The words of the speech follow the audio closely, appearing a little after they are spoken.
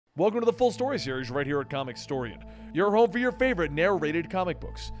Welcome to the full story series right here at Comicstorian, your home for your favorite narrated comic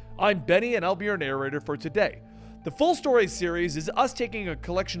books. I'm Benny and I'll be your narrator for today. The full story series is us taking a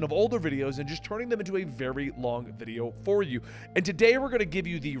collection of older videos and just turning them into a very long video for you. And today we're going to give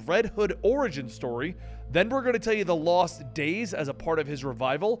you the Red Hood origin story, then we're going to tell you the Lost Days as a part of his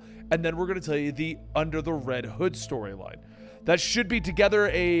revival, and then we're going to tell you the Under the Red Hood storyline. That should be together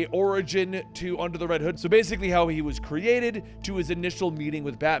a origin to Under the Red Hood. So basically how he was created to his initial meeting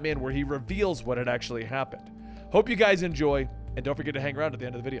with Batman where he reveals what had actually happened. Hope you guys enjoy, and don't forget to hang around at the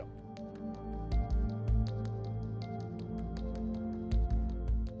end of the video.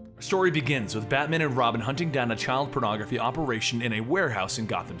 Our story begins with Batman and Robin hunting down a child pornography operation in a warehouse in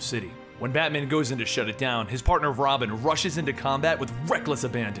Gotham City. When Batman goes in to shut it down, his partner Robin rushes into combat with reckless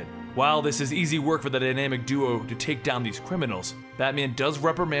abandon. While this is easy work for the dynamic duo to take down these criminals, Batman does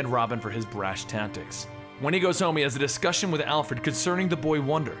reprimand Robin for his brash tactics. When he goes home, he has a discussion with Alfred concerning the boy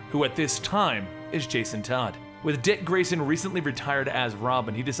Wonder, who at this time is Jason Todd. With Dick Grayson recently retired as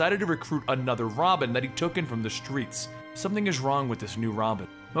Robin, he decided to recruit another Robin that he took in from the streets. Something is wrong with this new Robin.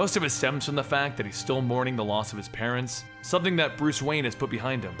 Most of it stems from the fact that he's still mourning the loss of his parents, something that Bruce Wayne has put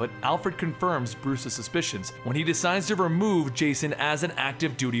behind him, but Alfred confirms Bruce's suspicions when he decides to remove Jason as an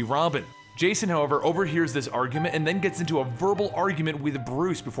active duty Robin. Jason, however, overhears this argument and then gets into a verbal argument with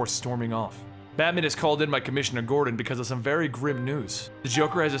Bruce before storming off. Batman is called in by Commissioner Gordon because of some very grim news. The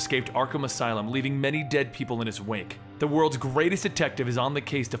Joker has escaped Arkham Asylum, leaving many dead people in his wake. The world's greatest detective is on the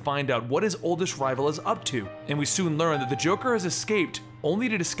case to find out what his oldest rival is up to, and we soon learn that the Joker has escaped, only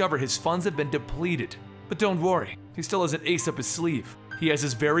to discover his funds have been depleted. But don't worry, he still has an ace up his sleeve. He has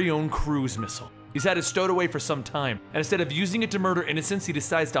his very own cruise missile. He's had it stowed away for some time, and instead of using it to murder innocents, he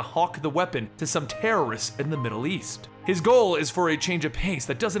decides to hawk the weapon to some terrorists in the Middle East. His goal is for a change of pace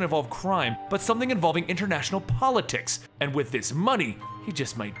that doesn't involve crime, but something involving international politics, and with this money, he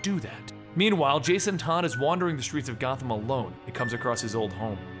just might do that. Meanwhile, Jason Todd is wandering the streets of Gotham alone. He comes across his old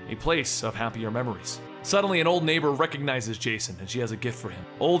home, a place of happier memories. Suddenly, an old neighbor recognizes Jason, and she has a gift for him.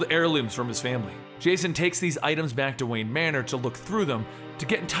 Old heirlooms from his family. Jason takes these items back to Wayne Manor to look through them, to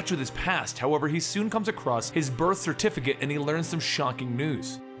get in touch with his past. However, he soon comes across his birth certificate and he learns some shocking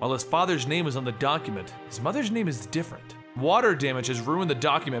news. While his father's name is on the document, his mother's name is different. Water damage has ruined the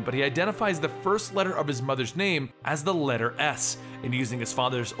document, but he identifies the first letter of his mother's name as the letter S. And using his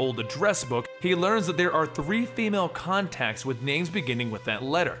father's old address book, he learns that there are 3 female contacts with names beginning with that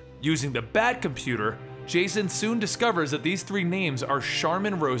letter. Using the Bat computer, Jason soon discovers that these 3 names are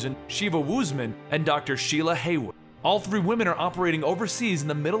Charmin Rosen, Shiva Woosman, and Dr. Sheila Haywood. All 3 women are operating overseas in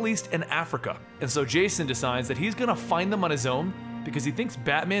the Middle East and Africa, and so Jason decides that he's gonna find them on his own because he thinks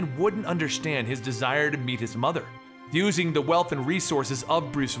Batman wouldn't understand his desire to meet his mother. Using the wealth and resources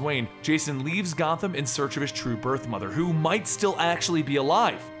of Bruce Wayne, Jason leaves Gotham in search of his true birth mother, who might still actually be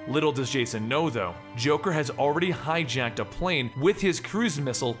alive. Little does Jason know though, Joker has already hijacked a plane with his cruise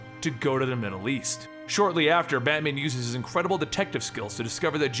missile to go to the Middle East. Shortly after, Batman uses his incredible detective skills to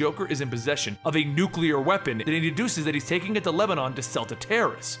discover that Joker is in possession of a nuclear weapon that he deduces that he's taking it to Lebanon to sell to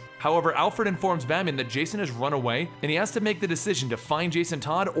terrorists. However, Alfred informs Batman that Jason has run away, and he has to make the decision to find Jason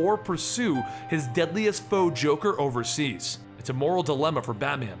Todd or pursue his deadliest foe Joker overseas. It's a moral dilemma for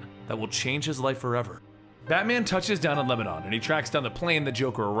Batman that will change his life forever. Batman touches down in Lebanon, and he tracks down the plane the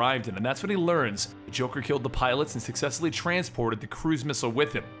Joker arrived in, and that's when he learns the Joker killed the pilots and successfully transported the cruise missile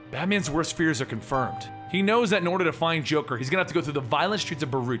with him. Batman's worst fears are confirmed. He knows that in order to find Joker, he's gonna have to go through the violent streets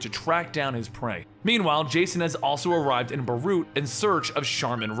of Beirut to track down his prey. Meanwhile, Jason has also arrived in Beirut in search of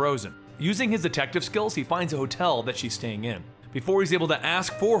Charmin Rosen. Using his detective skills, he finds a hotel that she's staying in. Before he's able to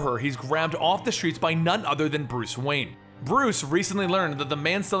ask for her, he's grabbed off the streets by none other than Bruce Wayne. Bruce recently learned that the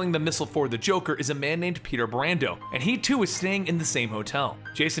man selling the missile for the Joker is a man named Peter Brando, and he too is staying in the same hotel.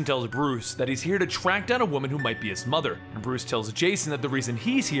 Jason tells Bruce that he's here to track down a woman who might be his mother, and Bruce tells Jason that the reason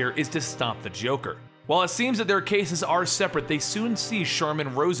he's here is to stop the Joker. While it seems that their cases are separate, they soon see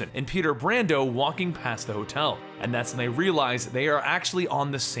Charmin Rosen and Peter Brando walking past the hotel, and that's when they realize they are actually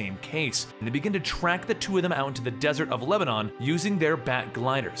on the same case, and they begin to track the 2 of them out into the desert of Lebanon using their Bat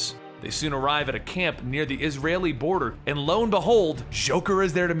gliders. They soon arrive at a camp near the Israeli border, and lo and behold, Joker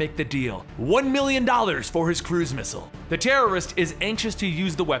is there to make the deal. $1 million for his cruise missile. The terrorist is anxious to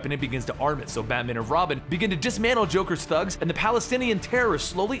use the weapon and begins to arm it, so Batman and Robin begin to dismantle Joker's thugs and the Palestinian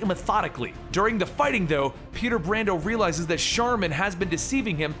terrorists slowly and methodically. During the fighting though, Peter Brando realizes that Charmin has been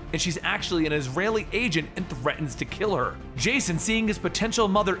deceiving him and she's actually an Israeli agent and threatens to kill her. Jason, seeing his potential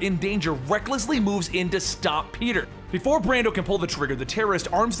mother in danger, recklessly moves in to stop Peter. Before Brando can pull the trigger, the terrorist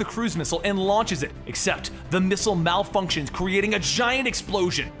arms the cruise missile and launches it, except the missile malfunctions, creating a giant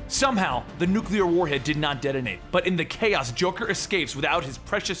explosion. Somehow, the nuclear warhead did not detonate, but in the chaos, Joker escapes without his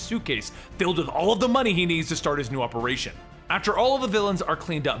precious suitcase filled with all of the money he needs to start his new operation. After all of the villains are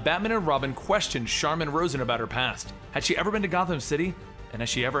cleaned up, Batman and Robin question Charmin Rosen about her past. Had she ever been to Gotham City? And has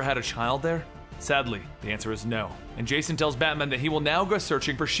she ever had a child there? Sadly, the answer is no, and Jason tells Batman that he will now go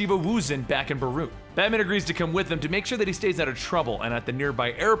searching for Shiva Wuzin back in Beirut. Batman agrees to come with them to make sure that he stays out of trouble, and at the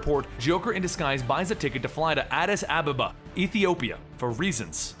nearby airport, Joker in disguise buys a ticket to fly to Addis Ababa, Ethiopia, for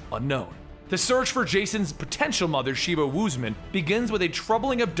reasons unknown. The search for Jason's potential mother, Shiva Wuzmin, begins with a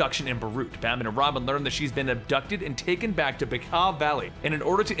troubling abduction in Beirut. Batman and Robin learn that she's been abducted and taken back to Bekaa Valley, and in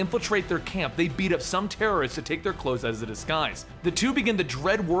order to infiltrate their camp, they beat up some terrorists to take their clothes as a disguise. The two begin the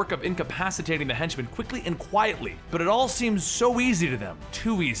dread work of incapacitating the henchmen quickly and quietly, but it all seems so easy to them,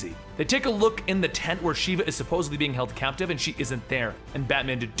 too easy. They take a look in the tent where Shiva is supposedly being held captive and she isn't there, and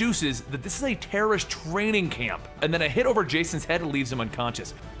Batman deduces that this is a terrorist training camp, and then a hit over Jason's head leaves him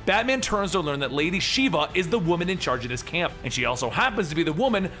unconscious. Batman turns to learn that Lady Shiva is the woman in charge of this camp, and she also happens to be the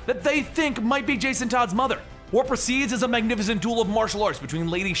woman that they think might be Jason Todd's mother. What proceeds is a magnificent duel of martial arts between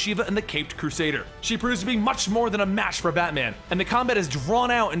Lady Shiva and the Caped Crusader. She proves to be much more than a match for Batman, and the combat is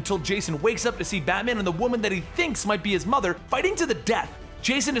drawn out until Jason wakes up to see Batman and the woman that he thinks might be his mother fighting to the death.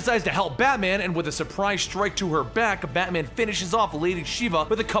 Jason decides to help Batman, and with a surprise strike to her back, Batman finishes off Lady Shiva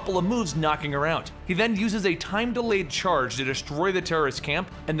with a couple of moves, knocking her out. He then uses a time-delayed charge to destroy the terrorist camp,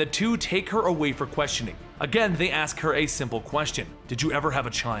 and the two take her away for questioning. Again, they ask her a simple question: did you ever have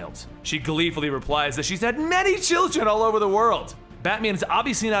a child? She gleefully replies that she's had many children all over the world. Batman is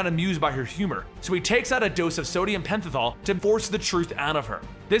obviously not amused by her humor, so he takes out a dose of sodium pentothal to force the truth out of her.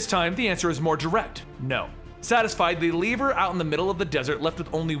 This time, the answer is more direct: no. Satisfied, they leave her out in the middle of the desert, left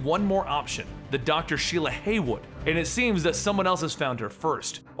with only one more option: the Dr. Sheila Haywood. And it seems that someone else has found her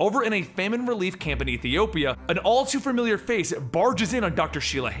first. Over in a famine relief camp in Ethiopia, an all too familiar face barges in on Dr.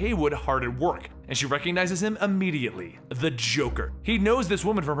 Sheila Haywood hard at work, and she recognizes him immediately: the Joker. He knows this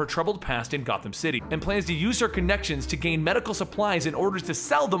woman from her troubled past in Gotham City, and plans to use her connections to gain medical supplies in order to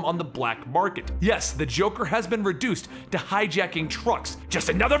sell them on the black market. Yes, the Joker has been reduced to hijacking trucks. Just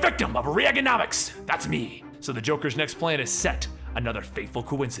another victim of Reaganomics. That's me. So the Joker's next plan is set. Another fateful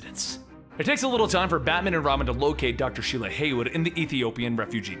coincidence. It takes a little time for Batman and Robin to locate Dr. Sheila Haywood in the Ethiopian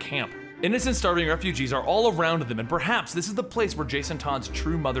refugee camp. Innocent, starving refugees are all around them, and perhaps this is the place where Jason Todd's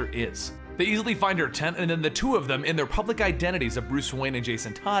true mother is. They easily find her tent, and then the two of them, in their public identities of Bruce Wayne and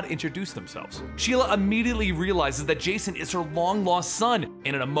Jason Todd, introduce themselves. Sheila immediately realizes that Jason is her long-lost son,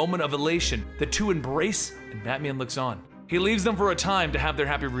 and in a moment of elation, the two embrace, and Batman looks on. He leaves them for a time to have their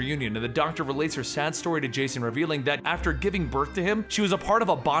happy reunion, and the doctor relates her sad story to Jason, revealing that after giving birth to him, she was a part of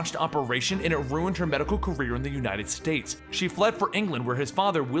a botched operation and it ruined her medical career in the United States. She fled for England, where his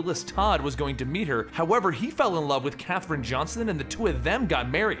father, Willis Todd, was going to meet her. However, he fell in love with Katherine Johnson, and the two of them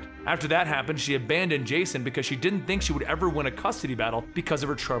got married. After that happened, she abandoned Jason because she didn't think she would ever win a custody battle because of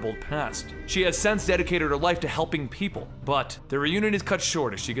her troubled past. She has since dedicated her life to helping people, but the reunion is cut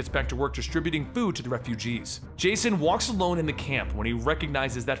short as she gets back to work distributing food to the refugees. Jason walks alone in the camp when he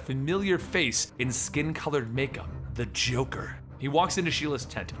recognizes that familiar face in skin-colored makeup: the Joker. He walks into Sheila's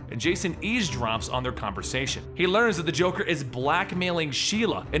tent, and Jason eavesdrops on their conversation. He learns that the Joker is blackmailing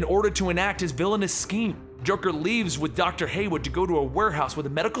Sheila in order to enact his villainous scheme. Joker leaves with Dr. Haywood to go to a warehouse where the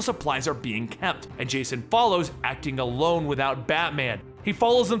medical supplies are being kept, and Jason follows, acting alone without Batman. He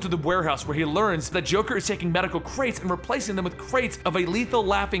follows them to the warehouse, where he learns that Joker is taking medical crates and replacing them with crates of a lethal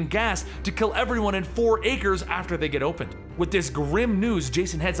laughing gas to kill everyone in 4 acres after they get opened. With this grim news,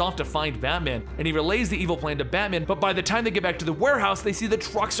 Jason heads off to find Batman, and he relays the evil plan to Batman, but by the time they get back to the warehouse, they see the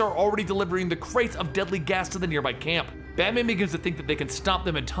trucks are already delivering the crates of deadly gas to the nearby camp. Batman begins to think that they can stop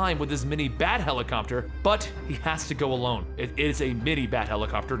them in time with his mini bat helicopter, but he has to go alone. It is a mini bat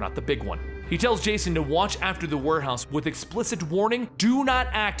helicopter, not the big one. He tells Jason to watch after the warehouse with explicit warning: do not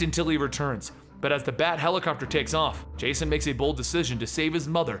act until he returns. But as the bat helicopter takes off, Jason makes a bold decision to save his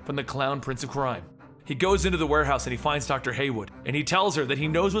mother from the clown prince of crime. He goes into the warehouse and he finds Dr. Haywood, and he tells her that he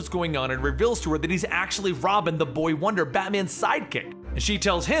knows what's going on and reveals to her that he's actually Robin, the boy wonder, Batman's sidekick. And she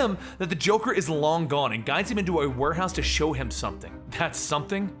tells him that the Joker is long gone and guides him into a warehouse to show him something. That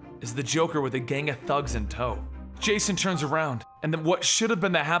something is the Joker with a gang of thugs in tow. Jason turns around, and then what should have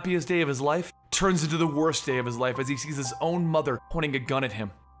been the happiest day of his life turns into the worst day of his life as he sees his own mother pointing a gun at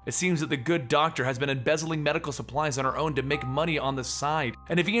him. It seems that the good doctor has been embezzling medical supplies on her own to make money on the side,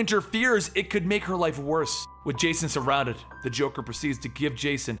 and if he interferes, it could make her life worse. With Jason surrounded, the Joker proceeds to give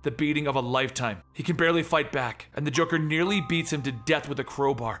Jason the beating of a lifetime. He can barely fight back, and the Joker nearly beats him to death with a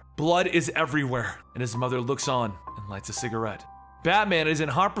crowbar. Blood is everywhere, and his mother looks on and lights a cigarette. Batman is in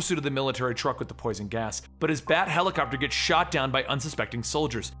hot pursuit of the military truck with the poison gas, but his Bat helicopter gets shot down by unsuspecting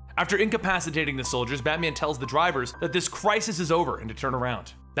soldiers. After incapacitating the soldiers, Batman tells the drivers that this crisis is over and to turn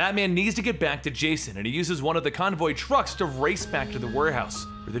around. Batman needs to get back to Jason, and he uses one of the convoy trucks to race back to the warehouse,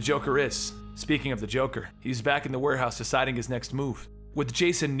 where the Joker is. Speaking of the Joker, he's back in the warehouse deciding his next move. With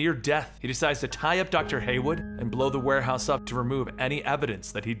Jason near death, he decides to tie up Dr. Haywood and blow the warehouse up to remove any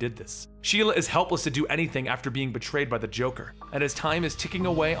evidence that he did this. Sheila is helpless to do anything after being betrayed by the Joker, and as time is ticking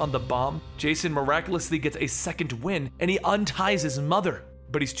away on the bomb, Jason miraculously gets a second win and he unties his mother.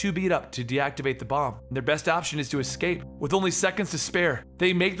 But he's too beat up to deactivate the bomb, and their best option is to escape. With only seconds to spare,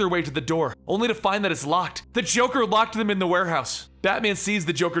 they make their way to the door, only to find that it's locked. The Joker locked them in the warehouse. Batman sees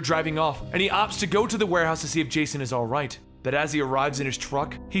the Joker driving off, and he opts to go to the warehouse to see if Jason is alright. But as he arrives in his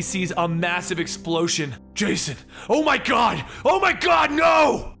truck, he sees a massive explosion. Jason, oh my god,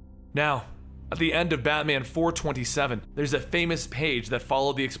 no! Now, at the end of Batman 427, there's a famous page that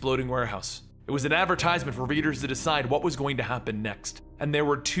followed the exploding warehouse. It was an advertisement for readers to decide what was going to happen next. And there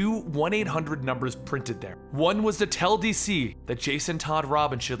were two 1-800 numbers printed there. One was to tell DC that Jason Todd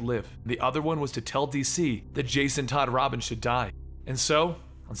Robin should live. The other one was to tell DC that Jason Todd Robin should die. And so,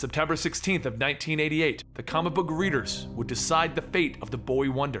 on September 16th of 1988, the comic book readers would decide the fate of the Boy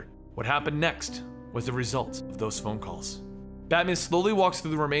Wonder. What happened next was the result of those phone calls. Batman slowly walks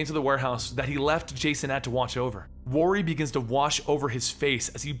through the remains of the warehouse that he left Jason at to watch over. Worry begins to wash over his face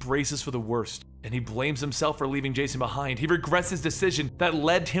as he braces for the worst, and he blames himself for leaving Jason behind. He regrets his decision that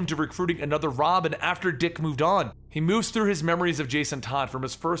led him to recruiting another Robin after Dick moved on. He moves through his memories of Jason Todd from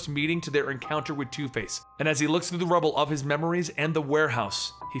his first meeting to their encounter with Two-Face, and as he looks through the rubble of his memories and the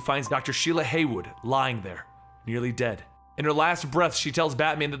warehouse, he finds Dr. Sheila Haywood lying there, nearly dead. In her last breath, she tells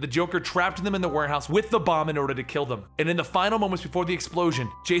Batman that the Joker trapped them in the warehouse with the bomb in order to kill them. And in the final moments before the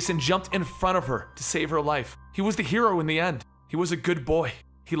explosion, Jason jumped in front of her to save her life. He was the hero in the end. He was a good boy.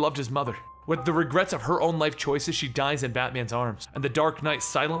 He loved his mother. With the regrets of her own life choices, she dies in Batman's arms. And the Dark Knight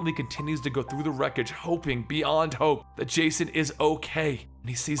silently continues to go through the wreckage, hoping beyond hope that Jason is okay. And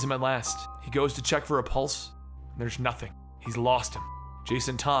he sees him at last. He goes to check for a pulse, and there's nothing. He's lost him.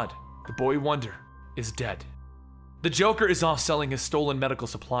 Jason Todd, the Boy Wonder, is dead. The Joker is off selling his stolen medical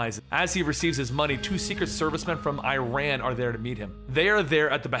supplies. As he receives his money, two Secret Servicemen from Iran are there to meet him. They are there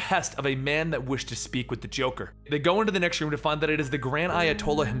at the behest of a man that wished to speak with the Joker. They go into the next room to find that it is the Grand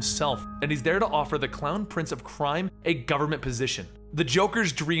Ayatollah himself, and he's there to offer the Clown Prince of Crime a government position. The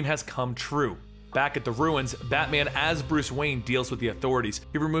Joker's dream has come true. Back at the ruins, Batman as Bruce Wayne deals with the authorities.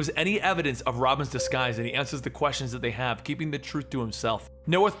 He removes any evidence of Robin's disguise and he answers the questions that they have, keeping the truth to himself.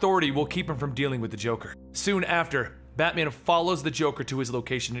 No authority will keep him from dealing with the Joker. Soon after, Batman follows the Joker to his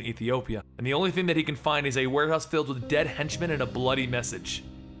location in Ethiopia, and the only thing that he can find is a warehouse filled with dead henchmen and a bloody message.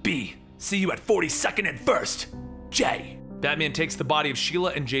 B, see you at 42nd and 1st. J. Batman takes the body of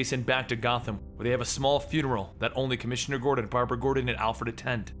Sheila and Jason back to Gotham, where they have a small funeral that only Commissioner Gordon, Barbara Gordon, and Alfred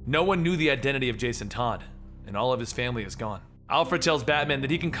attend. No one knew the identity of Jason Todd, and all of his family is gone. Alfred tells Batman that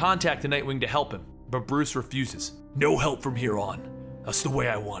he can contact the Nightwing to help him, but Bruce refuses. No help from here on. That's the way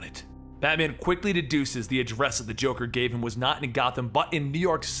I want it. Batman quickly deduces the address that the Joker gave him was not in Gotham, but in New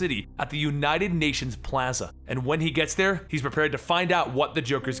York City at the United Nations Plaza. And when he gets there, he's prepared to find out what the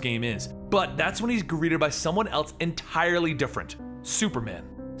Joker's game is. But that's when he's greeted by someone else entirely different, Superman.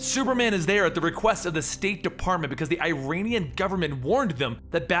 Superman is there at the request of the State Department because the Iranian government warned them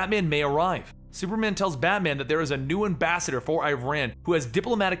that Batman may arrive. Superman tells Batman that there is a new ambassador for Iran who has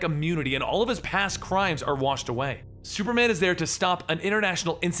diplomatic immunity and all of his past crimes are washed away. Superman is there to stop an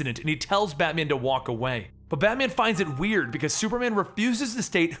international incident and he tells Batman to walk away. But Batman finds it weird because Superman refuses to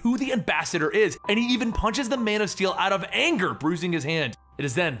state who the ambassador is, and he even punches the Man of Steel out of anger, bruising his hand. It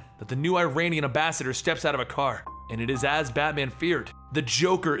is then that the new Iranian ambassador steps out of a car, and it is as Batman feared. The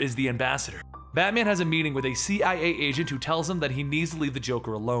Joker is the ambassador. Batman has a meeting with a CIA agent who tells him that he needs to leave the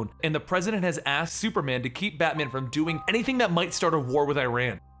Joker alone, and the president has asked Superman to keep Batman from doing anything that might start a war with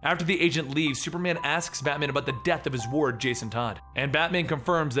Iran. After the agent leaves, Superman asks Batman about the death of his ward, Jason Todd, and Batman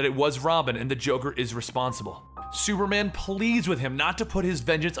confirms that it was Robin and the Joker is responsible. Superman pleads with him not to put his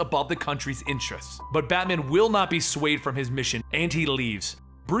vengeance above the country's interests, but Batman will not be swayed from his mission, and he leaves.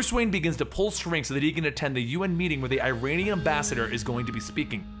 Bruce Wayne begins to pull strings so that he can attend the UN meeting where the Iranian ambassador is going to be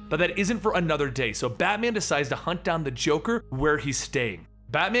speaking. But that isn't for another day, so Batman decides to hunt down the Joker where he's staying.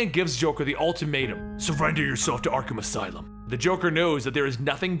 Batman gives Joker the ultimatum: surrender yourself to Arkham Asylum. The Joker knows that there is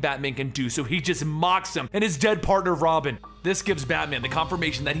nothing Batman can do, so he just mocks him and his dead partner Robin. This gives Batman the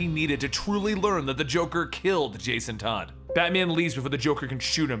confirmation that he needed to truly learn that the Joker killed Jason Todd. Batman leaves before the Joker can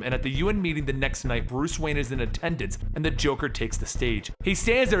shoot him, and at the UN meeting the next night, Bruce Wayne is in attendance and the Joker takes the stage. He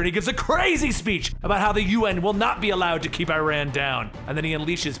stands there and he gives a crazy speech about how the UN will not be allowed to keep Iran down, and then he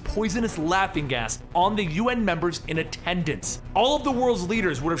unleashes poisonous laughing gas on the UN members in attendance. All of the world's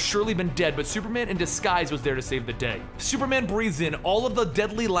leaders would have surely been dead, but Superman in disguise was there to save the day. Superman breathes in all of the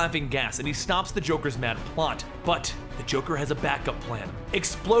deadly laughing gas and he stops the Joker's mad plot, but the Joker has a backup plan.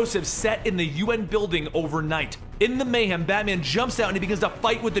 Explosives set in the UN building overnight. In the mayhem, Batman jumps out and he begins to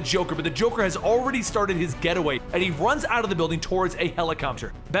fight with the Joker, but the Joker has already started his getaway and he runs out of the building towards a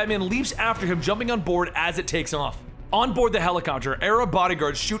helicopter. Batman leaps after him, jumping on board as it takes off. On board the helicopter, Arab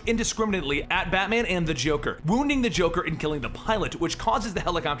bodyguards shoot indiscriminately at Batman and the Joker, wounding the Joker and killing the pilot, which causes the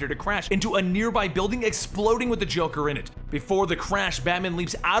helicopter to crash into a nearby building, exploding with the Joker in it. Before the crash, Batman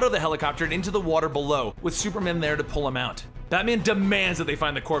leaps out of the helicopter and into the water below, with Superman there to pull him out. Batman demands that they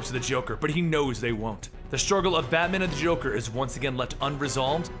find the corpse of the Joker, but he knows they won't. The struggle of Batman and the Joker is once again left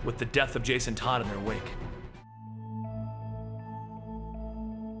unresolved, with the death of Jason Todd in their wake.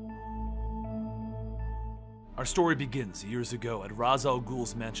 Our story begins years ago at Ra's al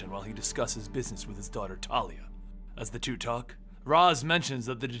Ghul's mansion while he discusses business with his daughter Talia. As the two talk, Ra's mentions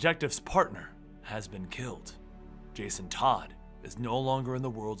that the detective's partner has been killed. Jason Todd is no longer in the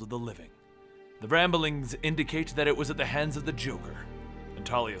world of the living. The ramblings indicate that it was at the hands of the Joker, and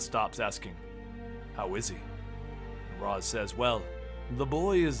Talia stops asking, "How is he?" And Ra's says, "Well, the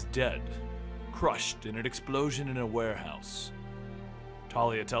boy is dead, crushed in an explosion in a warehouse."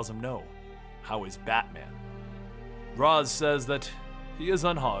 Talia tells him no. How is Batman? Ra's says that he is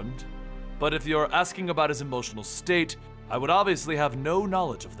unharmed, but if you're asking about his emotional state, I would obviously have no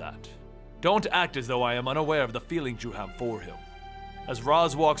knowledge of that. Don't act as though I am unaware of the feelings you have for him. As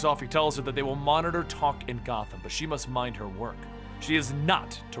Ra's walks off, he tells her that they will monitor talk in Gotham, but she must mind her work. She is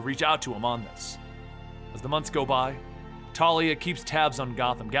not to reach out to him on this. As the months go by, Talia keeps tabs on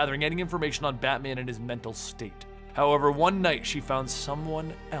Gotham, gathering any information on Batman and his mental state. However, one night she found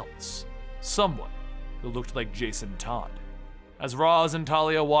someone else. Someone who looked like Jason Todd. As Ra's and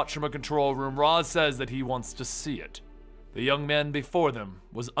Talia watch from a control room, Ra's says that he wants to see it. The young man before them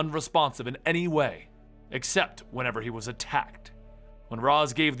was unresponsive in any way, except whenever he was attacked. When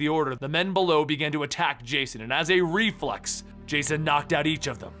Ra's gave the order, the men below began to attack Jason, and as a reflex, Jason knocked out each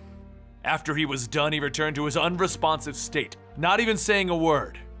of them. After he was done, he returned to his unresponsive state, not even saying a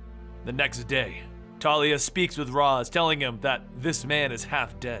word. The next day, Talia speaks with Ra's, telling him that this man is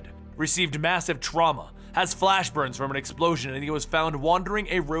half dead, received massive trauma, has flash burns from an explosion, and he was found wandering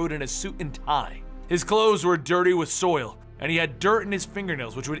a road in a suit and tie. His clothes were dirty with soil, and he had dirt in his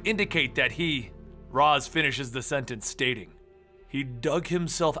fingernails, which would indicate that Ra's finishes the sentence stating, he dug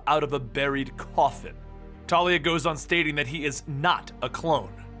himself out of a buried coffin. Talia goes on stating that he is not a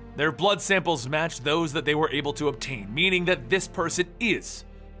clone. Their blood samples match those that they were able to obtain, meaning that this person is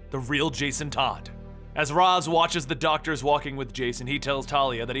the real Jason Todd. As Ra's watches the doctors walking with Jason, he tells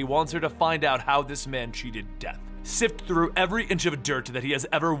Talia that he wants her to find out how this man cheated death. Sift through every inch of dirt that he has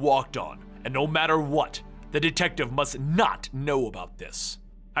ever walked on, and no matter what, the detective must not know about this.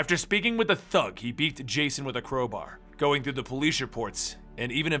 After speaking with the thug, he beat Jason with a crowbar, going through the police reports,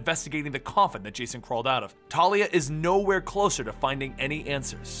 and even investigating the coffin that Jason crawled out of. Talia is nowhere closer to finding any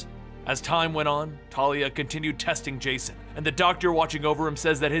answers. As time went on, Talia continued testing Jason, and the doctor watching over him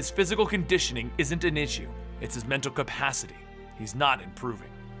says that his physical conditioning isn't an issue, it's his mental capacity. He's not improving.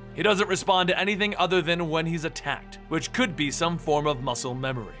 He doesn't respond to anything other than when he's attacked, which could be some form of muscle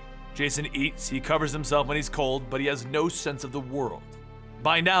memory. Jason eats, he covers himself when he's cold, but he has no sense of the world.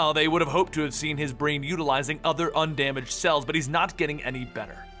 By now, they would have hoped to have seen his brain utilizing other undamaged cells, but he's not getting any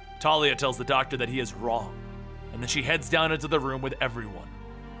better. Talia tells the doctor that he is wrong, and then she heads down into the room with everyone.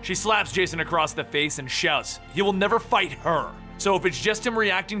 She slaps Jason across the face and shouts, "You will never fight her. So if it's just him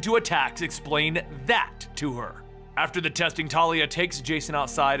reacting to attacks, explain that to her." After the testing, Talia takes Jason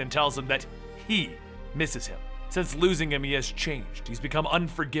outside and tells him that he misses him. Since losing him, he has changed. He's become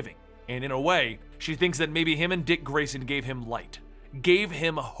unforgiving. And in a way, she thinks that maybe him and Dick Grayson gave him light, gave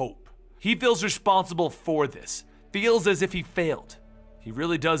him hope. He feels responsible for this, feels as if he failed. He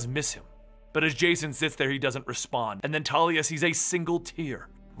really does miss him. But as Jason sits there, he doesn't respond. And then Talia sees a single tear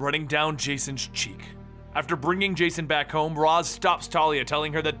running down Jason's cheek. After bringing Jason back home, Ra's stops Talia,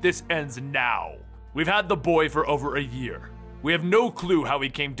 telling her that this ends now. We've had the boy for over a year. We have no clue how he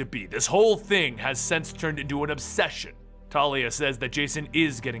came to be. This whole thing has since turned into an obsession. Talia says that Jason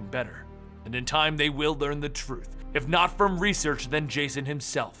is getting better, and in time they will learn the truth. If not from research, then Jason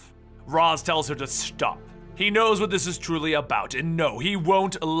himself. Ra's tells her to stop. He knows what this is truly about, and no, he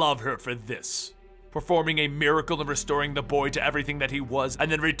won't love her for this. Performing a miracle and restoring the boy to everything that he was,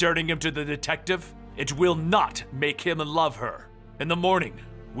 and then returning him to the detective, it will not make him love her. In the morning,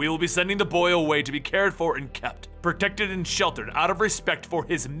 we will be sending the boy away to be cared for and kept, protected and sheltered out of respect for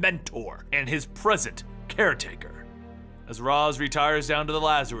his mentor and his present caretaker. As Roz retires down to the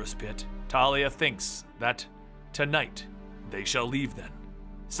Lazarus pit, Talia thinks that tonight they shall leave then.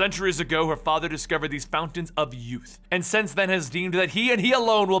 Centuries ago, her father discovered these fountains of youth, and since then has deemed that he and he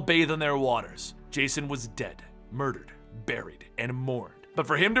alone will bathe in their waters. Jason was dead, murdered, buried, and mourned. But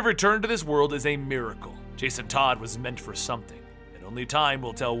for him to return to this world is a miracle. Jason Todd was meant for something, and only time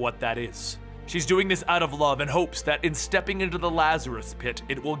will tell what that is. She's doing this out of love and hopes that in stepping into the Lazarus pit,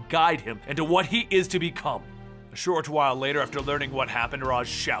 it will guide him into what he is to become. A short while later, after learning what happened, Roz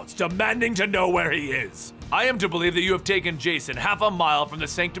shouts, demanding to know where he is. I am to believe that you have taken Jason half a mile from the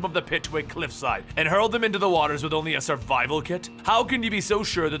sanctum of the pit to a cliffside and hurled him into the waters with only a survival kit? How can you be so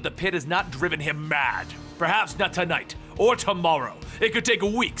sure that the pit has not driven him mad? Perhaps not tonight or tomorrow. It could take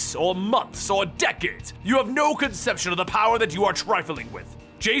weeks or months or decades. You have no conception of the power that you are trifling with.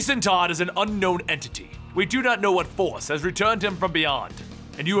 Jason Todd is an unknown entity. We do not know what force has returned him from beyond,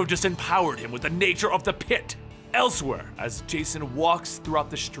 and you have just empowered him with the nature of the pit. Elsewhere, as Jason walks throughout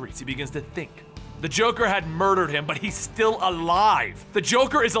the streets, he begins to think. The Joker had murdered him, but he's still alive. The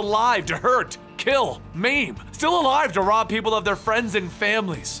Joker is alive to hurt, kill, maim, still alive to rob people of their friends and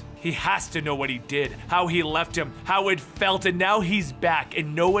families. He has to know what he did, how he left him, how it felt, and now he's back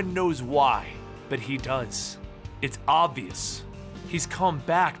and no one knows why, but he does. It's obvious. He's come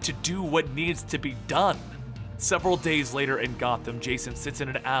back to do what needs to be done. Several days later in Gotham, Jason sits in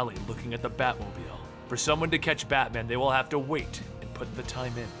an alley looking at the Batmobile. For someone to catch Batman, they will have to wait and put the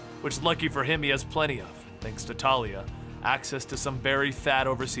time in, which lucky for him he has plenty of, thanks to Talia, access to some very fat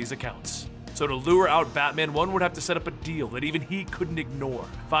overseas accounts. So to lure out Batman, one would have to set up a deal that even he couldn't ignore,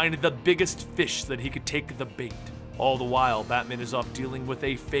 find the biggest fish that he could take the bait. All the while, Batman is off dealing with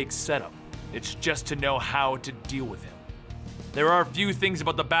a fake setup. It's just to know how to deal with him. There are a few things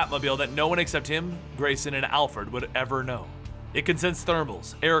about the Batmobile that no one except him, Grayson, and Alfred would ever know. It can sense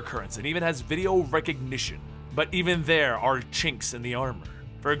thermals, air currents, and even has video recognition. But even there are chinks in the armor.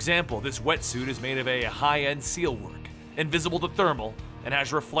 For example, this wetsuit is made of a high-end seal work, invisible to thermal, and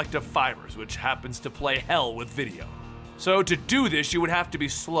has reflective fibers, which happens to play hell with video. So to do this, you would have to be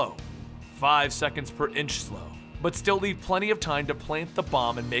slow, 5 seconds per inch slow, but still leave plenty of time to plant the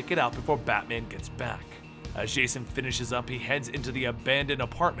bomb and make it out before Batman gets back. As Jason finishes up, he heads into the abandoned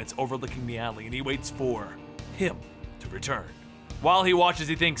apartments overlooking the alley, and he waits for him to return. While he watches,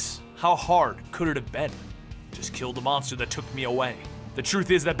 he thinks, how hard could it have been? Just kill the monster that took me away. The truth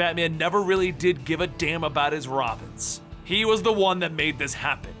is that Batman never really did give a damn about his Robins. He was the one that made this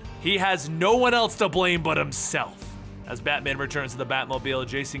happen. He has no one else to blame but himself. As Batman returns to the Batmobile,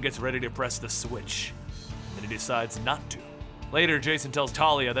 Jason gets ready to press the switch. Then he decides not to. Later, Jason tells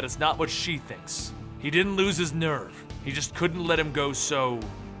Talia that it's not what she thinks. He didn't lose his nerve. He just couldn't let him go so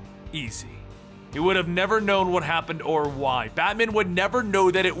easy. He would have never known what happened or why. Batman would never know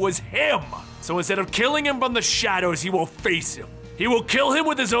that it was him. So instead of killing him from the shadows, he will face him. He will kill him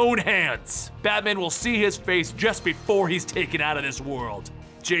with his own hands. Batman will see his face just before he's taken out of this world.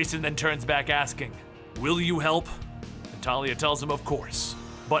 Jason then turns back asking, will you help? And Talia tells him of course.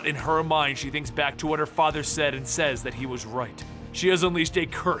 But in her mind, she thinks back to what her father said and says that he was right. She has unleashed a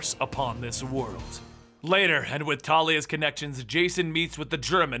curse upon this world. Later, and with Talia's connections, Jason meets with the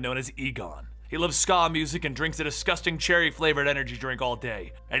German known as Egon. He loves ska music and drinks a disgusting cherry-flavored energy drink all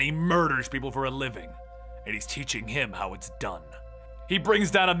day, and he murders people for a living. And he's teaching him how it's done. He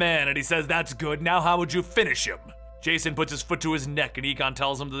brings down a man and he says, that's good, now how would you finish him? Jason puts his foot to his neck and Egon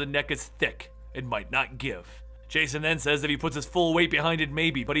tells him that the neck is thick, it might not give. Jason then says that if he puts his full weight behind it,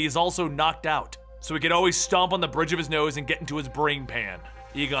 maybe, but he is also knocked out, so he could always stomp on the bridge of his nose and get into his brain pan.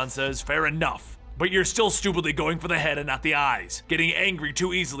 Egon says, fair enough. But you're still stupidly going for the head and not the eyes. Getting angry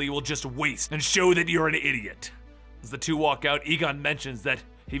too easily will just waste and show that you're an idiot. As the two walk out, Egon mentions that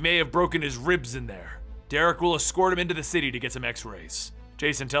he may have broken his ribs in there. Derek will escort him into the city to get some x-rays.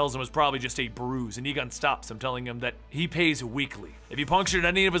 Jason tells him it was probably just a bruise, and Egon stops him, telling him that he pays weekly. If he punctured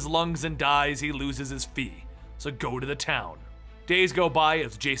any of his lungs and dies, he loses his fee. So go to the town. Days go by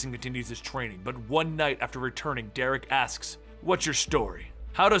as Jason continues his training, but one night after returning, Derek asks, what's your story?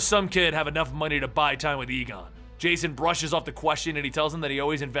 How does some kid have enough money to buy time with Egon? Jason brushes off the question and he tells him that he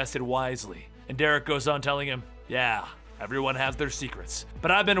always invested wisely. And Derek goes on telling him, yeah, everyone has their secrets.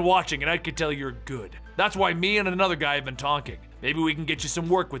 But I've been watching and I can tell you're good. That's why me and another guy have been talking. Maybe we can get you some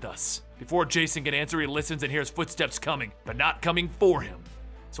work with us. Before Jason can answer, he listens and hears footsteps coming, but not coming for him.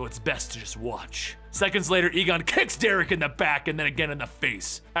 so it's best to just watch. Seconds later, Egon kicks Derek in the back and then again in the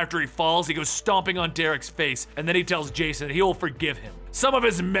face. After he falls, he goes stomping on Derek's face, and then he tells Jason that he will forgive him. Some of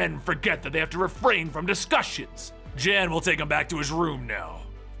his men forget that they have to refrain from discussions. Jan will take him back to his room now.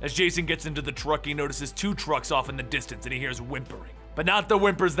 As Jason gets into the truck, he notices 2 trucks off in the distance and he hears whimpering. But not the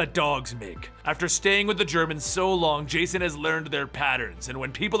whimpers that dogs make. After staying with the Germans so long, Jason has learned their patterns and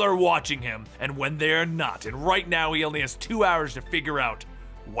when people are watching him and when they are not. And right now he only has 2 hours to figure out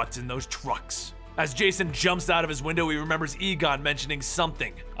what's in those trucks. As Jason jumps out of his window, he remembers Egon mentioning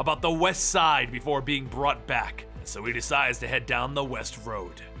something about the west side before being brought back. And so he decides to head down the west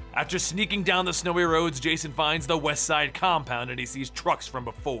road. After sneaking down the snowy roads, Jason finds the west side compound and he sees trucks from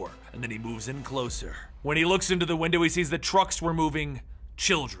before, and then he moves in closer. When he looks into the window, he sees the trucks were moving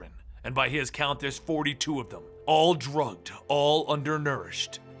children, and by his count, there's 42 of them, all drugged, all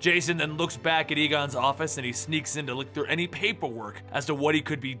undernourished. Jason then looks back at Egon's office and he sneaks in to look through any paperwork as to what he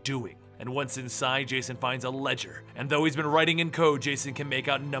could be doing. And once inside, Jason finds a ledger. And though he's been writing in code, Jason can make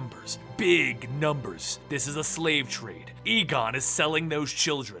out numbers. Big numbers. This is a slave trade. Egon is selling those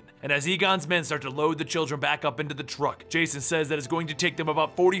children. And as Egon's men start to load the children back up into the truck, Jason says that it's going to take them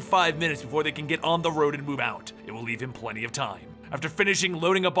about 45 minutes before they can get on the road and move out. It will leave him plenty of time. After finishing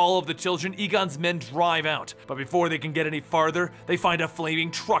loading up all of the children, Egon's men drive out, but before they can get any farther, they find a flaming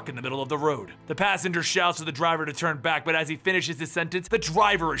truck in the middle of the road. The passenger shouts to the driver to turn back, but as he finishes his sentence, the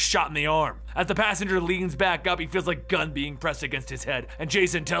driver is shot in the arm. As the passenger leans back up, he feels a gun being pressed against his head, and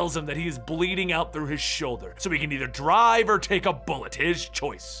Jason tells him that he is bleeding out through his shoulder, so he can either drive or take a bullet, his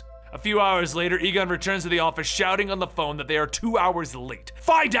choice. A few hours later, Egon returns to the office shouting on the phone that they are 2 hours late.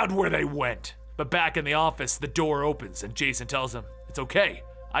 Find out where they went! But back in the office, the door opens and Jason tells him, "It's okay,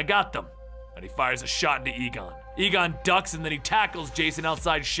 I got them." And he fires a shot into Egon. Egon ducks and then he tackles Jason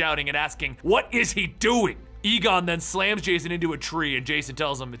outside shouting and asking, "What is he doing?" Egon then slams Jason into a tree and Jason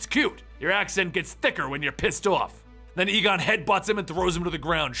tells him, "It's cute. Your accent gets thicker when you're pissed off." Then Egon headbutts him and throws him to the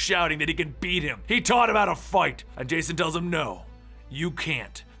ground, shouting that he can beat him. He taught him how to fight. And Jason tells him, "No, you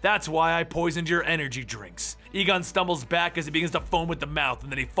can't. That's why I poisoned your energy drinks." Egon stumbles back as he begins to foam at the mouth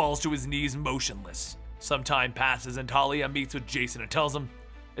and then he falls to his knees motionless. Some time passes and Talia meets with Jason and tells him,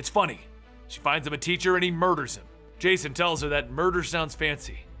 it's funny. She finds him a teacher and he murders him. Jason tells her that murder sounds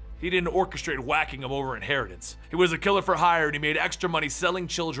fancy. He didn't orchestrate whacking him over inheritance. He was a killer for hire and he made extra money selling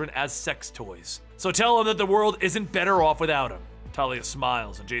children as sex toys. So tell him that the world isn't better off without him. Talia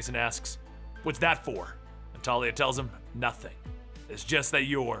smiles and Jason asks, "What's that for?" And Talia tells him, "Nothing. It's just that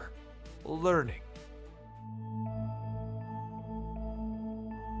you're learning."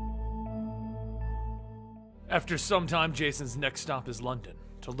 After some time, Jason's next stop is London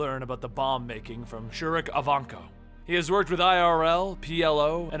to learn about the bomb making from Shurik Avanko. He has worked with IRL,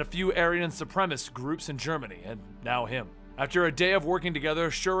 PLO, and a few Aryan supremacist groups in Germany, and now him. After a day of working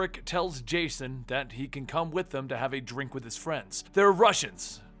together, Shurik tells Jason that he can come with them to have a drink with his friends. They're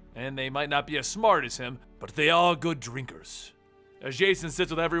Russians, and they might not be as smart as him, but they are good drinkers. As Jason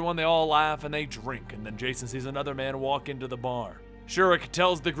sits with everyone, they all laugh and they drink, and then Jason sees another man walk into the bar. Shurik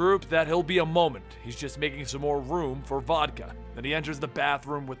tells the group that he'll be a moment. He's just making some more room for vodka. Then he enters the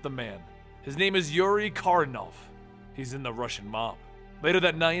bathroom with the man. His name is Yuri Karnov. He's in the Russian mob. Later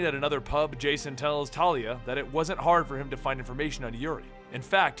that night at another pub, Jason tells Talia that it wasn't hard for him to find information on Yuri. In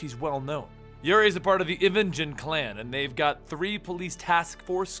fact, he's well known. Yuri is a part of the Ivanjan clan, and they've got 3 police task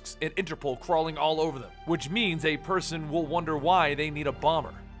forces and Interpol crawling all over them, which means a person will wonder why they need a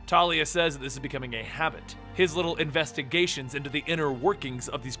bomber. Talia says that this is becoming a habit. His little investigations into the inner workings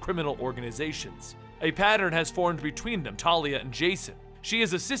of these criminal organizations. A pattern has formed between them, Talia and Jason. She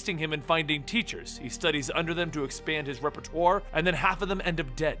is assisting him in finding teachers. He studies under them to expand his repertoire, and then half of them end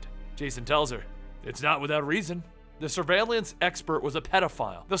up dead. Jason tells her, it's not without reason. The surveillance expert was a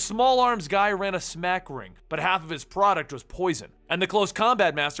pedophile. The small arms guy ran a smack ring, but half of his product was poison. And the close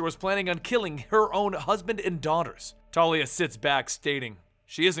combat master was planning on killing her own husband and daughters. Talia sits back, stating,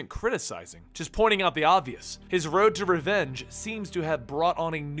 she isn't criticizing, just pointing out the obvious. His road to revenge seems to have brought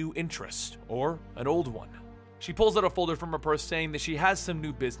on a new interest, or an old one. She pulls out a folder from her purse saying that she has some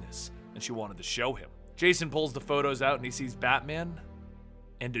new business, and she wanted to show him. Jason pulls the photos out and he sees Batman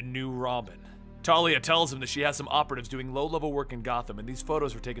and a new Robin. Talia tells him that she has some operatives doing low-level work in Gotham, and these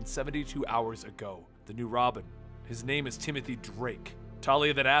photos were taken 72 hours ago. The new Robin. His name is Timothy Drake.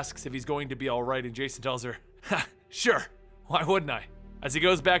 Talia then asks if he's going to be alright, and Jason tells her, ha, sure, why wouldn't I? As he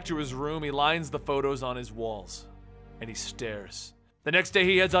goes back to his room, he lines the photos on his walls, and he stares. The next day,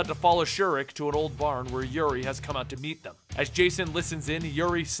 he heads out to follow Shurik to an old barn where Yuri has come out to meet them. As Jason listens in,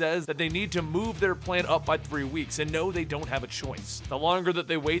 Yuri says that they need to move their plan up by 3 weeks, and no, they don't have a choice. The longer that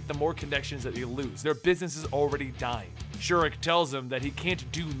they wait, the more connections that they lose. Their business is already dying. Shurik tells him that he can't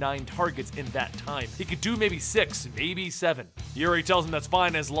do 9 targets in that time. He could do maybe 6, maybe 7. Yuri tells him that's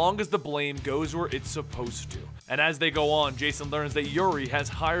fine as long as the blame goes where it's supposed to. And as they go on, Jason learns that Yuri has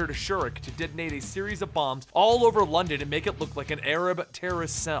hired Shurik to detonate a series of bombs all over London and make it look like an Arab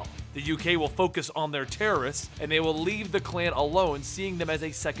terrorist cell. The UK will focus on their terrorists, and they will leave the clan alone, seeing them as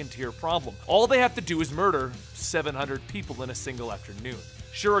a second-tier problem. All they have to do is murder 700 people in a single afternoon.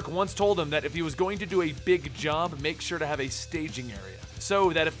 Shurik once told him that if he was going to do a big job, make sure to have a staging area,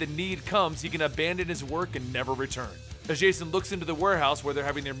 so that if the need comes, he can abandon his work and never return. As Jason looks into the warehouse where they're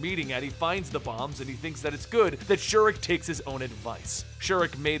having their meeting at, he finds the bombs and he thinks that it's good that Shurik takes his own advice.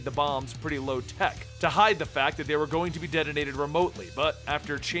 Shurik made the bombs pretty low tech to hide the fact that they were going to be detonated remotely, but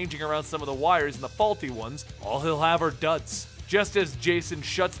after changing around some of the wires and the faulty ones, all he'll have are duds. Just as Jason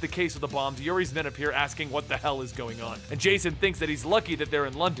shuts the case of the bombs, Yuri's men appear asking what the hell is going on. And Jason thinks that he's lucky that they're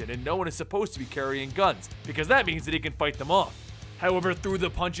in London and no one is supposed to be carrying guns, because that means that he can fight them off. However, through the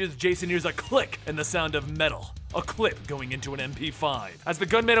punches, Jason hears a click and the sound of metal. A clip going into an MP5. As the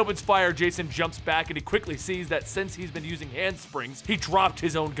gunman opens fire, Jason jumps back and he quickly sees that since he's been using handsprings, he dropped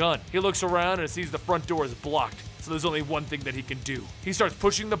his own gun. He looks around and sees the front door is blocked, so there's only one thing that he can do. He starts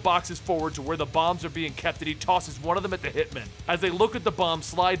pushing the boxes forward to where the bombs are being kept and he tosses one of them at the hitman. As they look at the bomb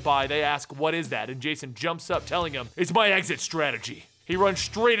slide by, they ask, "What is that?" And Jason jumps up telling him, "It's my exit strategy." He runs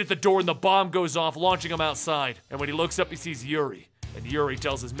straight at the door and the bomb goes off, launching him outside. And when he looks up, he sees Yuri. And Yuri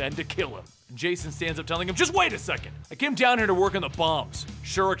tells his men to kill him. And Jason stands up telling him, "Just wait a second. I came down here to work on the bombs.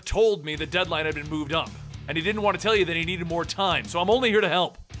 Shurik told me the deadline had been moved up. And he didn't want to tell you that he needed more time, so I'm only here to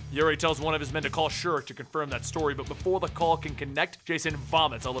help." Yuri tells one of his men to call Shurik to confirm that story, but before the call can connect, Jason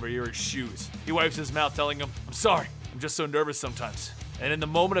vomits all over Yuri's shoes. He wipes his mouth telling him, "I'm sorry, I'm just so nervous sometimes." And in the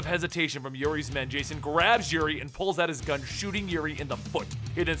moment of hesitation from Yuri's men, Jason grabs Yuri and pulls out his gun, shooting Yuri in the foot.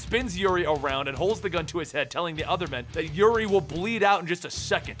 He then spins Yuri around and holds the gun to his head, telling the other men that Yuri will bleed out in just a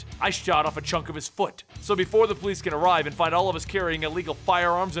second. "I shot off a chunk of his foot. So before the police can arrive and find all of us carrying illegal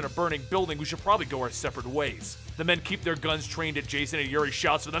firearms in a burning building, we should probably go our separate ways." The men keep their guns trained at Jason and Yuri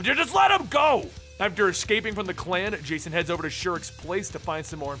shouts for them to just let him go! After escaping from the clan, Jason heads over to Shurik's place to find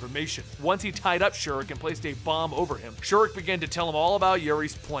some more information. Once he tied up Shurik and placed a bomb over him, Shurik began to tell him all about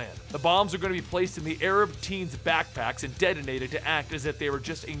Yuri's plan. The bombs are going to be placed in the Arab teens' backpacks and detonated to act as if they were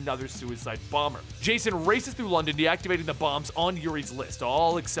just another suicide bomber. Jason races through London, deactivating the bombs on Yuri's list,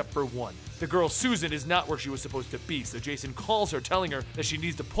 all except for one. The girl Susan is not where she was supposed to be, so Jason calls her, telling her that she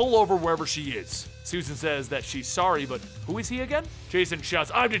needs to pull over wherever she is. Susan says that she's sorry, but who is he again? Jason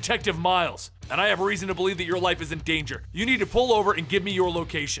shouts, "I'm Detective Miles, and I have reason to believe that your life is in danger. You need to pull over and give me your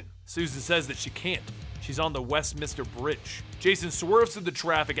location." Susan says that she can't. She's on the Westminster Bridge. Jason swerves through the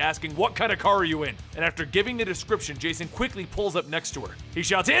traffic, asking, "What kind of car are you in?" And after giving the description, Jason quickly pulls up next to her. He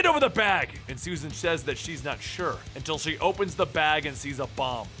shouts, "Hand over the bag!" And Susan says that she's not sure, until she opens the bag and sees a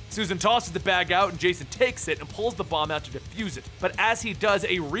bomb. Susan tosses the bag out and Jason takes it and pulls the bomb out to defuse it. But as he does,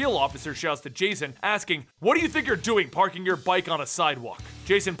 a real officer shouts to Jason, asking, "What do you think you're doing parking your bike on a sidewalk?"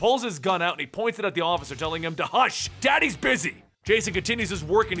 Jason pulls his gun out and he points it at the officer, telling him to hush, "Daddy's busy." Jason continues his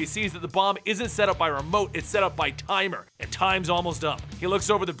work and he sees that the bomb isn't set up by remote, it's set up by timer, and time's almost up. He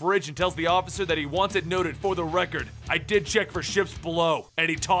looks over the bridge and tells the officer that he wants it noted for the record, "I did check for ships below," and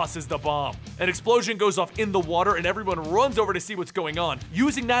he tosses the bomb. An explosion goes off in the water and everyone runs over to see what's going on.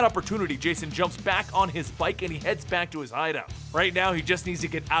 Using that opportunity, Jason jumps back on his bike and he heads back to his hideout. Right now, he just needs to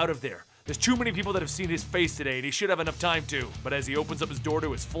get out of there. There's too many people that have seen his face today and he should have enough time to. But as he opens up his door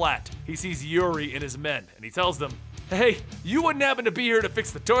to his flat, he sees Yuri and his men, and he tells them, "Hey, you wouldn't happen to be here to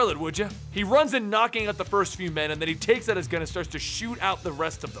fix the toilet, would you?" He runs in, knocking out the first few men, and then he takes out his gun and starts to shoot out the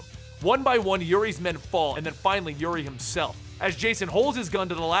rest of them. One by one, Yuri's men fall, and then finally Yuri himself. As Jason holds his gun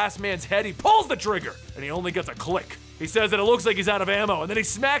to the last man's head, he pulls the trigger, and he only gets a click. He says that it looks like he's out of ammo, and then he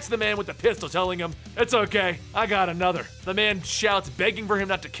smacks the man with the pistol, telling him, "It's okay, I got another." The man shouts, begging for him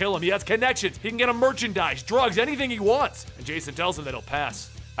not to kill him. He has connections, he can get him merchandise, drugs, anything he wants. And Jason tells him that he'll pass.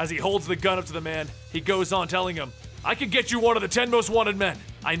 As he holds the gun up to the man, he goes on telling him, "I can get you one of the 10 most wanted men.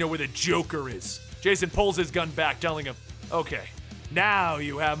 I know where the Joker is." Jason pulls his gun back, telling him, "Okay, now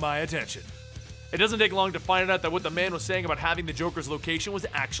you have my attention." It doesn't take long to find out that what the man was saying about having the Joker's location was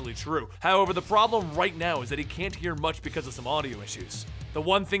actually true. However, the problem right now is that he can't hear much because of some audio issues. The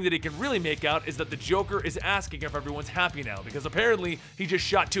one thing that he can really make out is that the Joker is asking if everyone's happy now, because apparently he just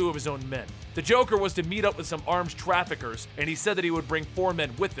shot 2 of his own men. The Joker was to meet up with some armed traffickers, and he said that he would bring 4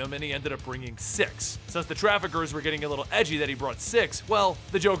 men with him, and he ended up bringing 6. Since the traffickers were getting a little edgy that he brought 6, well,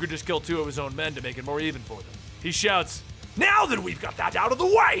 the Joker just killed 2 of his own men to make it more even for them. He shouts, "Now that we've got that out of the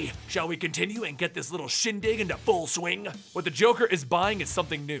way, shall we continue and get this little shindig into full swing?" What the Joker is buying is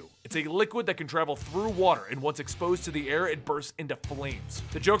something new. It's a liquid that can travel through water, and once exposed to the air, it bursts into flames.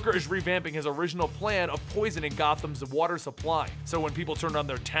 The Joker is revamping his original plan of poisoning Gotham's water supply, so when people turn on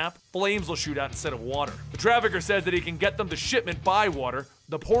their tap, flames will shoot out instead of water. The trafficker says that he can get them the shipment by water,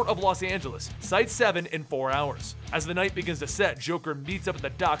 the Port of Los Angeles, Site 7 in 4 hours. As the night begins to set, Joker meets up at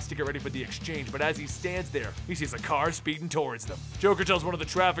the docks to get ready for the exchange, but as he stands there, he sees a car speeding towards them. Joker tells one of the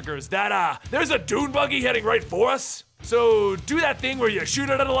traffickers that, there's a dune buggy heading right for us, so do that thing where you shoot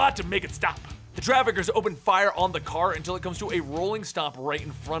at it a lot to make it stop. The traffickers open fire on the car until it comes to a rolling stop right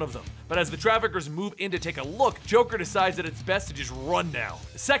in front of them. But as the traffickers move in to take a look, Joker decides that it's best to just run now.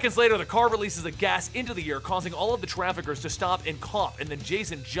 Seconds later, the car releases a gas into the air, causing all of the traffickers to stop and cough, and then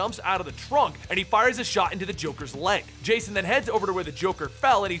Jason jumps out of the trunk and he fires a shot into the Joker's leg. Jason then heads over to where the Joker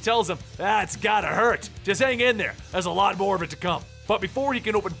fell and he tells him, "That's gotta hurt. Just hang in there. There's a lot more of it to come." But before he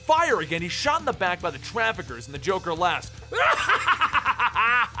can open fire again, he's shot in the back by the traffickers and the Joker laughs.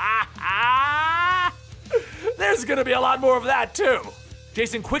 There's gonna be a lot more of that too.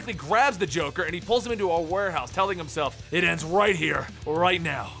 Jason quickly grabs the Joker and he pulls him into a warehouse, telling himself, "It ends right here, right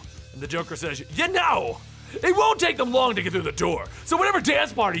now." And the Joker says, "You know, it won't take them long to get through the door, so whatever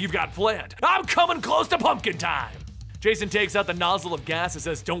dance party you've got planned, I'm coming close to pumpkin time." Jason takes out the nozzle of gas and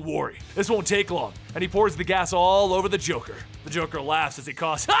says, "Don't worry, this won't take long," and he pours the gas all over the Joker. The Joker laughs as he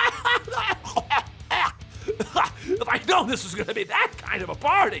coughs. "If I'd known this was gonna be that kind of a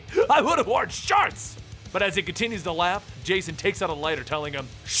party, I would have worn shorts." But as he continues to laugh, Jason takes out a lighter, telling him,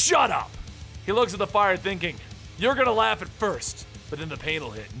 "Shut up." He looks at the fire thinking, "You're gonna laugh at first, but then the pain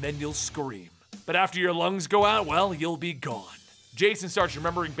will hit and then you'll scream. But after your lungs go out, well, you'll be gone." Jason starts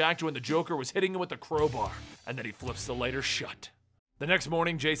remembering back to when the Joker was hitting him with the crowbar, and then he flips the lighter shut. The next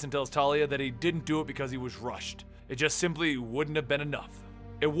morning, Jason tells Talia that he didn't do it because he was rushed. It just simply wouldn't have been enough.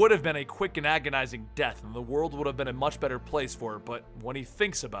 It would have been a quick and agonizing death, and the world would have been a much better place for her, but when he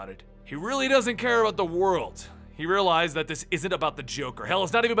thinks about it, he really doesn't care about the world. He realized that this isn't about the Joker. Hell,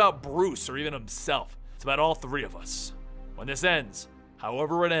 it's not even about Bruce or even himself. It's about all three of us. When this ends,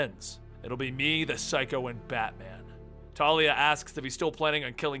 however it ends, it'll be me, the Psycho, and Batman. Talia asks if he's still planning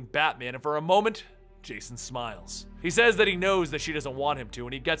on killing Batman, and for a moment, Jason smiles. He says that he knows that she doesn't want him to,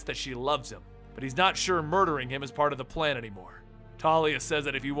 and he gets that she loves him, but he's not sure murdering him is part of the plan anymore. Talia says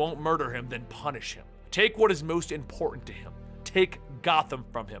that if you won't murder him, then punish him. Take what is most important to him. Take Gotham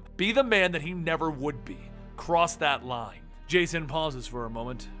from him. Be the man that he never would be. Cross that line. Jason pauses for a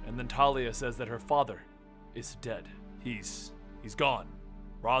moment, and then Talia says that her father is dead. He's gone.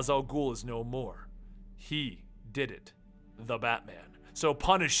 Ra's al Ghul is no more. He did it. The Batman. So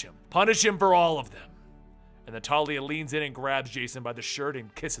punish him. Punish him for all of them. And then Talia leans in and grabs Jason by the shirt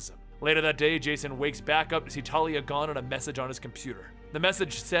and kisses him. Later that day, Jason wakes back up to see Talia gone and a message on his computer. The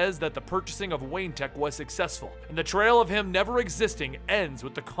message says that the purchasing of Wayne Tech was successful, and the trail of him never existing ends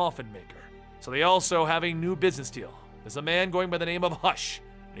with the coffin maker. So they also have a new business deal. There's a man going by the name of Hush,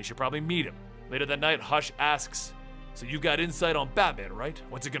 and you should probably meet him. Later that night, Hush asks, "So you got insight on Batman, right?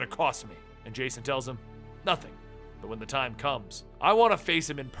 What's it gonna cost me?" And Jason tells him, "Nothing. But when the time comes, I want to face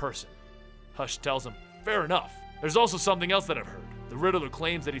him in person." Hush tells him, "Fair enough. There's also something else that I've heard. The Riddler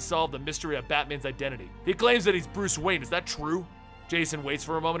claims that he solved the mystery of Batman's identity. He claims that he's Bruce Wayne. Is that true?" Jason waits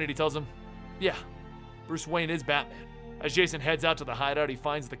for a moment and he tells him, "Yeah, Bruce Wayne is Batman." As Jason heads out to the hideout, he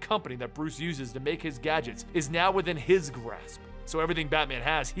finds the company that Bruce uses to make his gadgets is now within his grasp. So everything Batman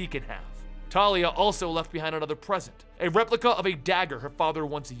has, he can have. Talia also left behind another present, a replica of a dagger her father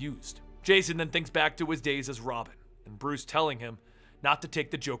once used. Jason then thinks back to his days as Robin, and Bruce telling him not to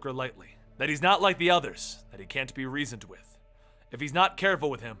take the Joker lightly, that he's not like the others, that he can't be reasoned with. If he's not careful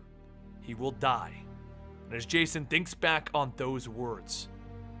with him, he will die. And as Jason thinks back on those words,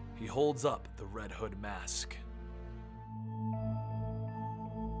 he holds up the Red Hood mask.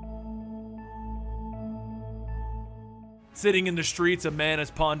 Sitting in the streets, a man is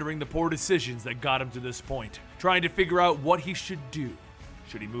pondering the poor decisions that got him to this point, trying to figure out what he should do.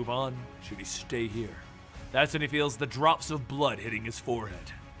 Should he move on? Should he stay here? That's when he feels the drops of blood hitting his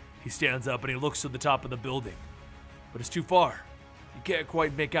forehead. He stands up and he looks to the top of the building, but it's too far. He can't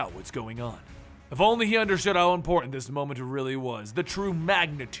quite make out what's going on. If only he understood how important this moment really was, the true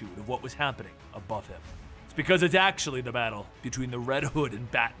magnitude of what was happening above him. It's because it's actually the battle between the Red Hood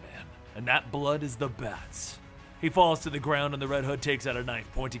and Batman, and that blood is the Bat's. He falls to the ground and the Red Hood takes out a knife,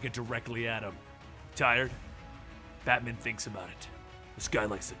 pointing it directly at him. Tired? Batman thinks about it. This guy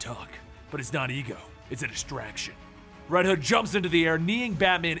likes to talk, but it's not ego, it's a distraction. Red Hood jumps into the air, kneeing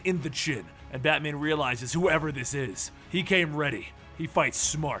Batman in the chin, and Batman realizes whoever this is, he came ready. He fights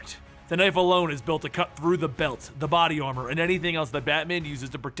smart. The knife alone is built to cut through the belt, the body armor, and anything else that Batman uses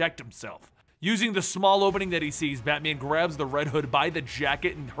to protect himself. Using the small opening that he sees, Batman grabs the Red Hood by the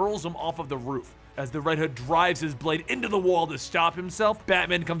jacket and hurls him off of the roof. As the Red Hood drives his blade into the wall to stop himself,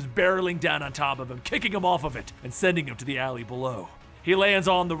 Batman comes barreling down on top of him, kicking him off of it and sending him to the alley below. He lands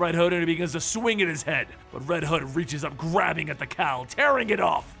on the Red Hood and he begins to swing at his head, but Red Hood reaches up, grabbing at the cowl, tearing it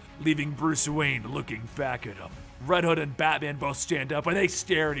off, leaving Bruce Wayne looking back at him. Red Hood and Batman both stand up and they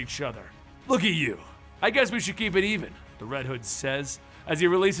stare at each other. "Look at you. I guess we should keep it even," the Red Hood says as he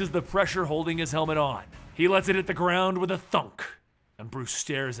releases the pressure holding his helmet on. He lets it hit the ground with a thunk, and Bruce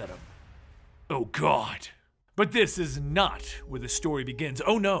stares at him. Oh God. But this is not where the story begins.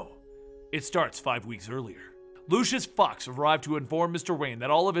 Oh no. It starts 5 weeks earlier. Lucius Fox arrived to inform Mr. Wayne that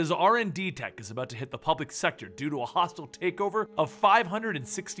all of his R&D tech is about to hit the public sector due to a hostile takeover of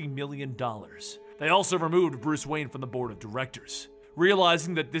 $560 million. They also removed Bruce Wayne from the board of directors.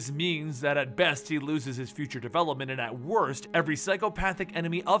 Realizing that this means that at best he loses his future development and at worst, every psychopathic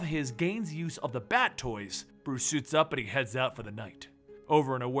enemy of his gains use of the Bat Toys, Bruce suits up and he heads out for the night.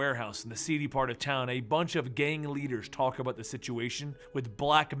 Over in a warehouse in the seedy part of town, a bunch of gang leaders talk about the situation with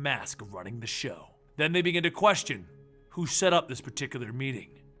Black Mask running the show. Then they begin to question who set up this particular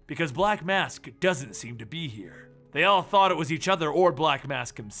meeting, because Black Mask doesn't seem to be here. They all thought it was each other or Black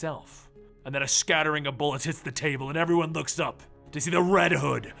Mask himself. And then a scattering of bullets hits the table and everyone looks up to see the Red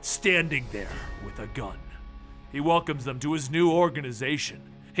Hood standing there with a gun. He welcomes them to his new organization.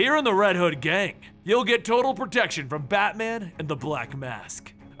 Here in the Red Hood gang, you'll get total protection from Batman and the Black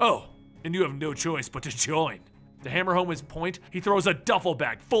Mask. Oh, and you have no choice but to join. To hammer home his point, he throws a duffel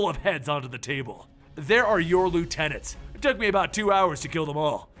bag full of heads onto the table. There are your lieutenants. It took me about 2 hours to kill them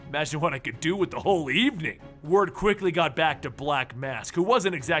all. Imagine what I could do with the whole evening. Word quickly got back to Black Mask, who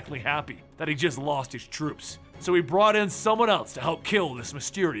wasn't exactly happy that he just lost his troops. So he brought in someone else to help kill this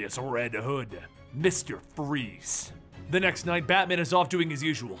mysterious Red Hood, Mr. Freeze. The next night, Batman is off doing his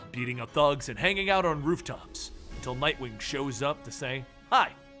usual, beating up thugs and hanging out on rooftops, until Nightwing shows up to say,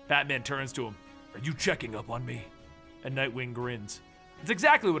 "Hi." Batman turns to him, "Are you checking up on me?" And Nightwing grins. "It's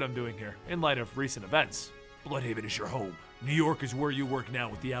exactly what I'm doing here, in light of recent events. Bloodhaven is your home. New York is where you work now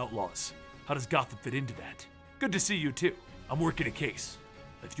with the Outlaws. How does Gotham fit into that? Good to see you too. I'm working a case.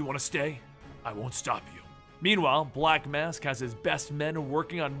 If you want to stay, I won't stop you." Meanwhile, Black Mask has his best men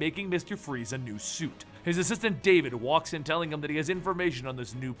working on making Mr. Freeze a new suit. His assistant David walks in telling him that he has information on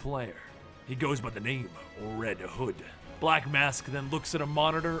this new player. He goes by the name Red Hood. Black Mask then looks at a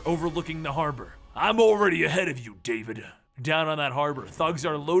monitor overlooking the harbor. "I'm already ahead of you, David." Down on that harbor, thugs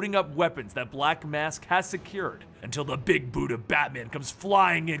are loading up weapons that Black Mask has secured until the big boot of Batman comes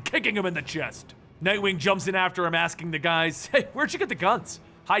flying in, kicking him in the chest. Nightwing jumps in after him, asking the guys, "Hey, where'd you get the guns?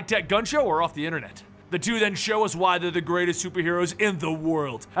 High-tech gun show or off the internet?" The two then show us why they're the greatest superheroes in the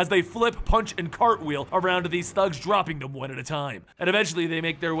world, as they flip, punch, and cartwheel around to these thugs, dropping them one at a time. And eventually they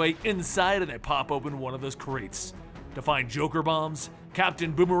make their way inside and they pop open one of those crates to find Joker bombs,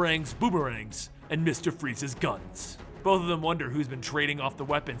 Captain Boomerang's boomerangs, and Mr. Freeze's guns. Both of them wonder who's been trading off the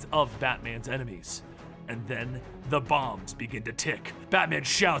weapons of Batman's enemies. And then the bombs begin to tick. Batman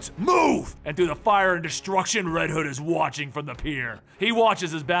shouts, "Move!" And through the fire and destruction, Red Hood is watching from the pier. He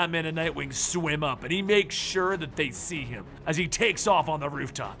watches as Batman and Nightwing swim up, and he makes sure that they see him as he takes off on the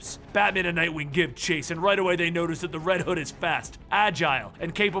rooftops. Batman and Nightwing give chase, and right away they notice that the Red Hood is fast, agile,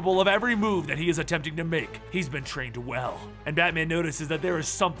 and capable of every move that he is attempting to make. He's been trained well. And Batman notices that there is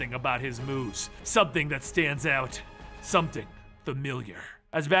something about his moves, something that stands out, something familiar.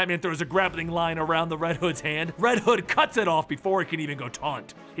 As Batman throws a grappling line around the Red Hood's hand, Red Hood cuts it off before it can even go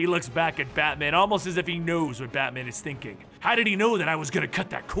taunt. He looks back at Batman almost as if he knows what Batman is thinking. How did he know that I was gonna cut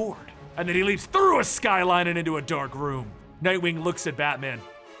that cord? And then he leaps through a skyline and into a dark room. Nightwing looks at Batman.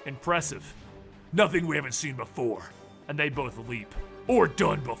 Impressive. Nothing we haven't seen before. And they both leap. Or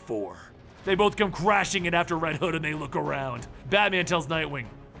done before. They both come crashing in after Red Hood and they look around. Batman tells Nightwing,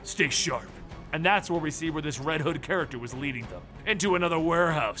 "Stay sharp." And that's where we see where this Red Hood character was leading them. Into another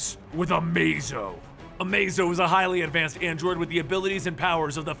warehouse with Amazo. Amazo is a highly advanced android with the abilities and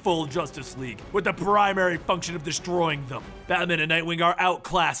powers of the full Justice League, with the primary function of destroying them. Batman and Nightwing are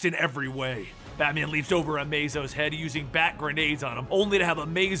outclassed in every way. Batman leaps over Amazo's head using bat grenades on him, only to have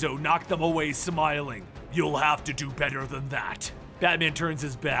Amazo knock them away smiling. "You'll have to do better than that." Batman turns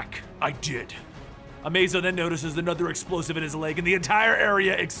his back. "I did." Amazo then notices another explosive in his leg and the entire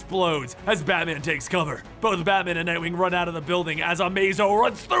area explodes as Batman takes cover. Both Batman and Nightwing run out of the building as Amazo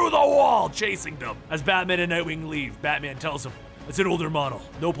runs through the wall, chasing them. As Batman and Nightwing leave, Batman tells him, "It's an older model,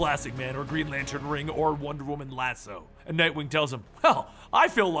 no Plastic Man or Green Lantern ring or Wonder Woman lasso." And Nightwing tells him, "Well, I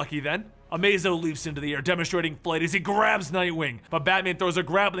feel lucky then." Amazo leaps into the air, demonstrating flight as he grabs Nightwing, but Batman throws a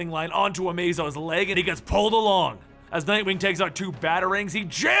grappling line onto Amazo's leg and he gets pulled along. As Nightwing takes out 2 batarangs, he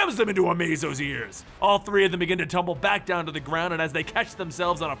jams them into Amazo's ears. All 3 of them begin to tumble back down to the ground, and as they catch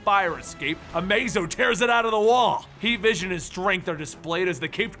themselves on a fire escape, Amazo tears it out of the wall. Heat vision and strength are displayed as the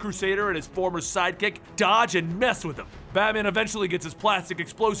Caped Crusader and his former sidekick dodge and mess with him. Batman eventually gets his plastic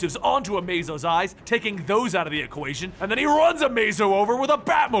explosives onto Amazo's eyes, taking those out of the equation, and then he runs Amazo over with a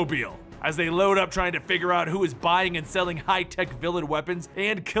Batmobile. As they load up trying to figure out who is buying and selling high-tech villain weapons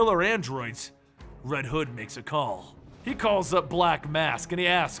and killer androids, Red Hood makes a call. He calls up Black Mask and he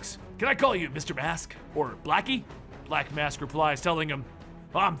asks, "Can I call you Mr. Mask? Or Blackie?" Black Mask replies, telling him,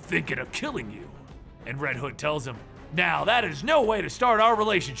 "I'm thinking of killing you." And Red Hood tells him, "Now that is no way to start our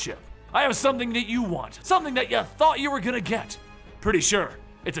relationship. I have something that you want, something that you thought you were gonna get. Pretty sure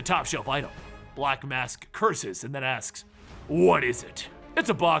it's a top shelf item." Black Mask curses and then asks, "What is it?" "It's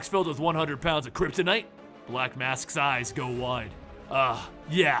a box filled with 100 pounds of kryptonite." Black Mask's eyes go wide.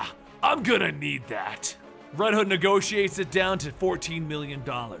 Yeah, I'm gonna need that." Red Hood negotiates it down to $14 million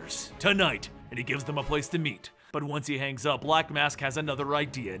tonight, and he gives them a place to meet. But once he hangs up, Black Mask has another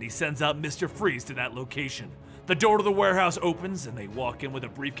idea, and he sends out Mr. Freeze to that location. The door to the warehouse opens, and they walk in with a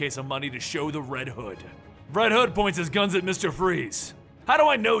briefcase of money to show the Red Hood. Red Hood points his guns at Mr. Freeze. "How do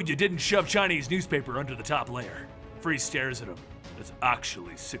I know you didn't shove Chinese newspaper under the top layer?" Freeze stares at him. "It's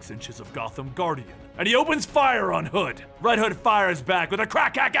actually 6 inches of Gotham Guardian." And he opens fire on Hood. Red Hood fires back with a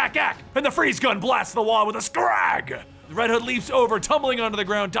crack, and the freeze gun blasts the wall with a scrag. Red Hood leaps over, tumbling onto the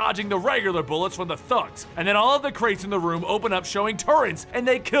ground, dodging the regular bullets from the thugs. And then all of the crates in the room open up, showing turrets, and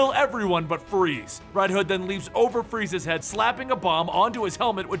they kill everyone but Freeze. Red Hood then leaps over Freeze's head, slapping a bomb onto his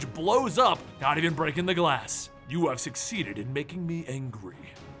helmet, which blows up, not even breaking the glass. "You have succeeded in making me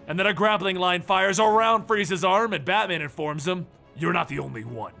angry." And then a grappling line fires around Freeze's arm, and Batman informs him, "You're not the only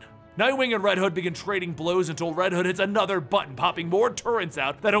one." Nightwing and Red Hood begin trading blows until Red Hood hits another button, popping more turrets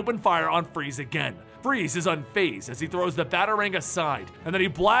out that open fire on Freeze again. Freeze is unfazed as he throws the Batarang aside, and then he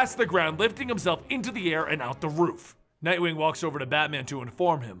blasts the ground, lifting himself into the air and out the roof. Nightwing walks over to Batman to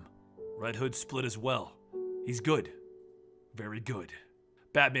inform him. Red Hood split as well. He's good. Very good.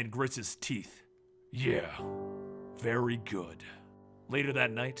 Batman grits his teeth. "Yeah, very good." Later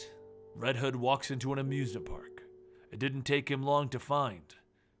that night, Red Hood walks into an amusement park. It didn't take him long to find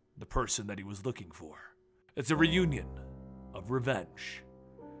the person that he was looking for. It's a reunion of revenge.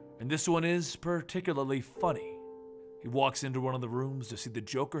 And this one is particularly funny. He walks into one of the rooms to see the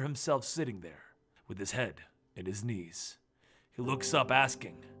Joker himself sitting there, with his head in his knees. He looks up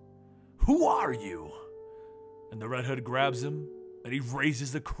asking, "Who are you?" And the Red Hood grabs him and he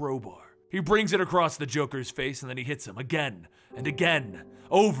raises the crowbar. He brings it across the Joker's face and then he hits him again and again,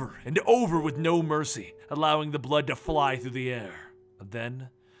 over and over with no mercy, allowing the blood to fly through the air. And then,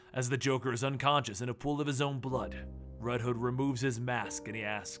 as the Joker is unconscious in a pool of his own blood, Red Hood removes his mask and he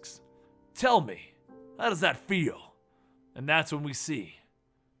asks, "Tell me, how does that feel?" And that's when we see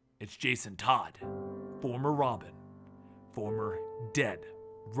it's Jason Todd, former Robin, former dead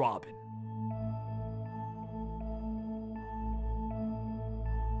Robin.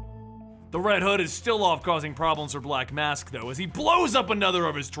 The Red Hood is still off causing problems for Black Mask though, as he blows up another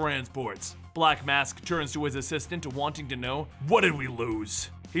of his transports. Black Mask turns to his assistant wanting to know, "What did we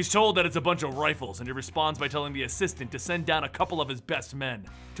lose?" He's told that it's a bunch of rifles, and he responds by telling the assistant to send down a couple of his best men,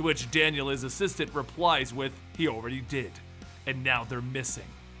 to which Daniel, his assistant, replies with, he already did, and now they're missing.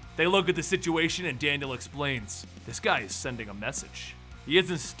 They look at the situation and Daniel explains, this guy is sending a message. He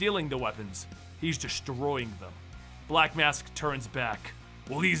isn't stealing the weapons, he's destroying them. Black Mask turns back.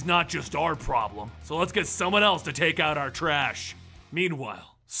 "Well, he's not just our problem, so let's get someone else to take out our trash."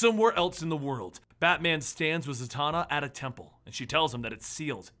 Meanwhile, somewhere else in the world, Batman stands with Zatanna at a temple, and she tells him that it's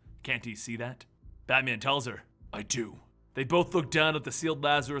sealed. Can't he see that? Batman tells her, "I do." They both look down at the sealed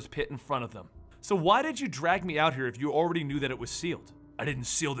Lazarus pit in front of them. "So why did you drag me out here if you already knew that it was sealed?" "I didn't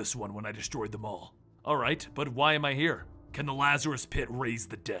seal this one when I destroyed them all." "Alright, but why am I here?" "Can the Lazarus pit raise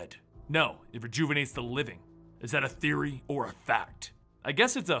the dead?" "No, it rejuvenates the living." "Is that a theory or a fact?" "I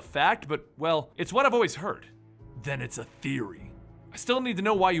guess it's a fact, but, well, it's what I've always heard." "Then it's a theory." "I still need to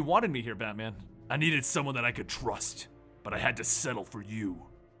know why you wanted me here, Batman." "I needed someone that I could trust, but I had to settle for you."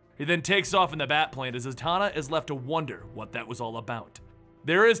 He then takes off in the Batplane as Zatanna is left to wonder what that was all about.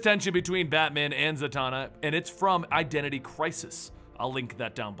 There is tension between Batman and Zatanna, and it's from Identity Crisis. I'll link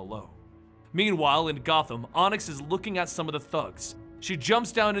that down below. Meanwhile, in Gotham, Onyx is looking at some of the thugs. She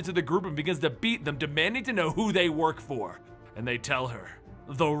jumps down into the group and begins to beat them, demanding to know who they work for. And they tell her,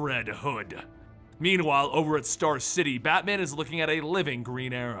 the Red Hood. Meanwhile, over at Star City, Batman is looking at a living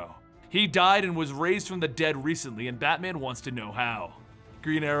Green Arrow. He died and was raised from the dead recently, and Batman wants to know how.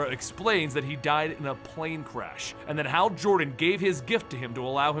 Green Arrow explains that he died in a plane crash, and that Hal Jordan gave his gift to him to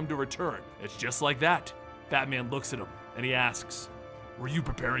allow him to return. It's just like that. Batman looks at him and he asks, "Were you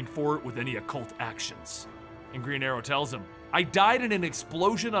preparing for it with any occult actions?" And Green Arrow tells him, "I died in an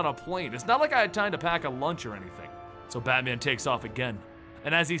explosion on a plane. It's not like I had time to pack a lunch or anything." So Batman takes off again.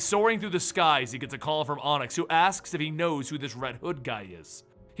 And as he's soaring through the skies, he gets a call from Onyx, who asks if he knows who this Red Hood guy is.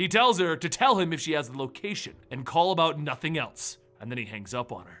 He tells her to tell him if she has the location and call about nothing else, and then he hangs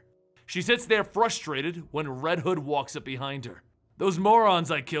up on her. She sits there frustrated when Red Hood walks up behind her. "Those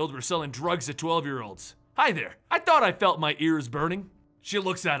morons I killed were selling drugs to 12-year-olds. Hi there, I thought I felt my ears burning." She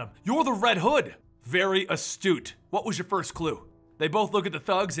looks at him. "You're the Red Hood." Very astute. What was your first clue? They both look at the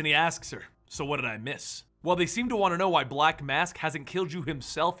thugs and he asks her, "So what did I miss?" Well, they seem to want to know why Black Mask hasn't killed you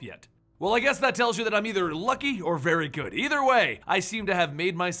himself yet. Well, I guess that tells you that I'm either lucky or very good. Either way, I seem to have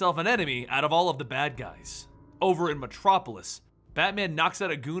made myself an enemy out of all of the bad guys. Over in Metropolis, Batman knocks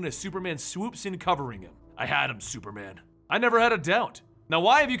out a goon as Superman swoops in covering him. "I had him, Superman. I never had a doubt. Now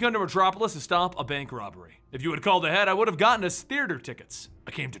why have you come to Metropolis to stop a bank robbery? If you had called ahead, I would have gotten us theater tickets."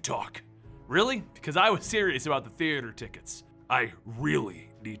 "I came to talk." "Really? Because I was serious about the theater tickets. I really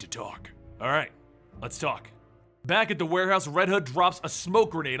need to talk." "All right, let's talk." Back at the warehouse, Red Hood drops a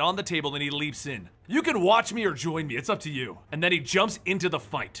smoke grenade on the table and he leaps in. "You can watch me or join me, it's up to you." And then he jumps into the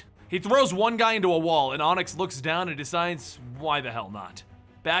fight. He throws one guy into a wall and Onyx looks down and decides, why the hell not?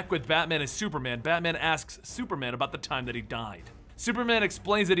 Back with Batman and Superman, Batman asks Superman about the time that he died. Superman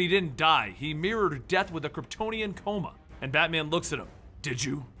explains that he didn't die, he mirrored death with a Kryptonian coma. And Batman looks at him. "Did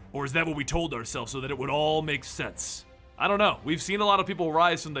you? Or is that what we told ourselves so that it would all make sense?" "I don't know. We've seen a lot of people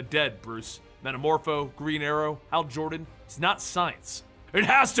rise from the dead, Bruce. Metamorpho, Green Arrow, Hal Jordan. It's not science." "It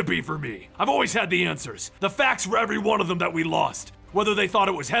has to be for me. I've always had the answers. The facts for every one of them that we lost. Whether they thought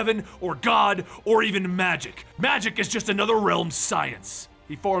it was heaven, or God, or even magic. Magic is just another realm's science."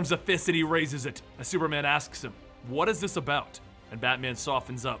 He forms a fist and he raises it. As Superman asks him, "What is this about?" And Batman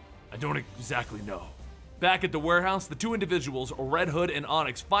softens up. "I don't exactly know." Back at the warehouse, the two individuals, Red Hood and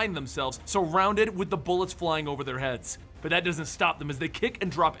Onyx, find themselves surrounded with the bullets flying over their heads. But that doesn't stop them as they kick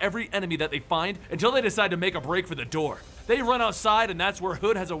and drop every enemy that they find until they decide to make a break for the door. They run outside and that's where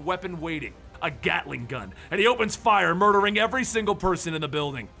Hood has a weapon waiting, a Gatling gun, and he opens fire, murdering every single person in the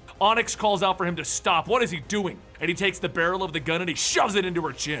building. Onyx calls out for him to stop. What is he doing? And he takes the barrel of the gun and he shoves it into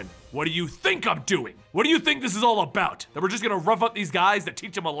her chin. "What do you think I'm doing? What do you think this is all about? That we're just gonna rough up these guys to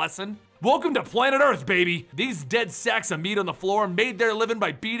teach them a lesson? Welcome to planet Earth, baby! These dead sacks of meat on the floor made their living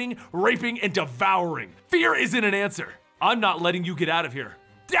by beating, raping, and devouring. Fear isn't an answer. I'm not letting you get out of here.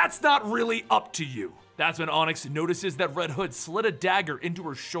 That's not really up to you." That's when Onyx notices that Red Hood slid a dagger into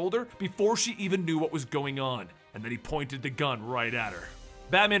her shoulder before she even knew what was going on, and then he pointed the gun right at her.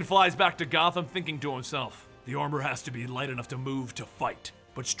 Batman flies back to Gotham thinking to himself, the armor has to be light enough to move to fight,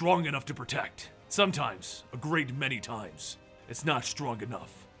 but strong enough to protect. Sometimes, a great many times, it's not strong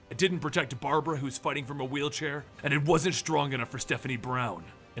enough. It didn't protect Barbara, who's fighting from a wheelchair, and it wasn't strong enough for Stephanie Brown,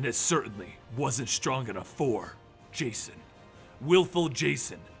 and it certainly wasn't strong enough for Jason. Willful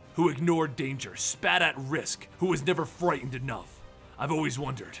Jason, who ignored danger, spat at risk, who was never frightened enough. I've always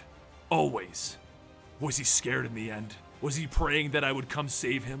wondered, always, was he scared in the end? Was he praying that I would come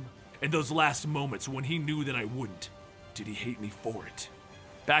save him? In those last moments when he knew that I wouldn't, did he hate me for it?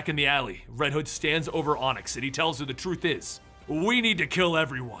 Back in the alley, Red Hood stands over Onyx and he tells her the truth is, we need to kill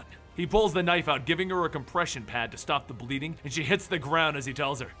everyone. He pulls the knife out, giving her a compression pad to stop the bleeding, and she hits the ground as he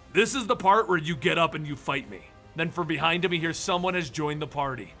tells her, this is the part where you get up and you fight me. Then from behind him he hears someone has joined the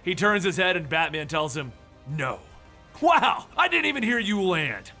party. He turns his head and Batman tells him, no. Wow, I didn't even hear you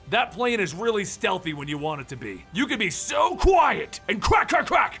land. That plane is really stealthy when you want it to be. You can be so quiet! And crack, crack,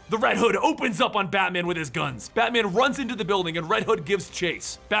 crack! The Red Hood opens up on Batman with his guns. Batman runs into the building and Red Hood gives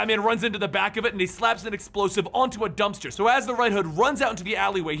chase. Batman runs into the back of it and he slaps an explosive onto a dumpster. So as the Red Hood runs out into the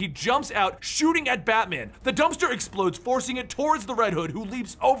alleyway, he jumps out, shooting at Batman. The dumpster explodes, forcing it towards the Red Hood, who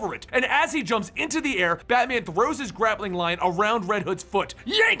leaps over it. And as he jumps into the air, Batman throws his grappling line around Red Hood's foot,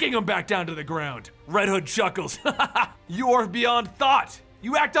 yanking him back down to the ground. Red Hood chuckles. You are beyond thought.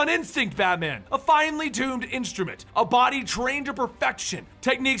 You act on instinct, Batman. A finely tuned instrument. A body trained to perfection.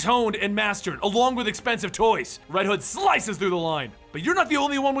 Techniques honed and mastered, along with expensive toys. Red Hood slices through the line. But you're not the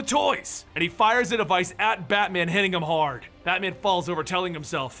only one with toys. And he fires a device at Batman, hitting him hard. Batman falls over, telling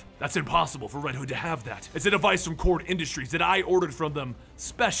himself, that's impossible for Red Hood to have that. It's a device from Cord Industries that I ordered from them.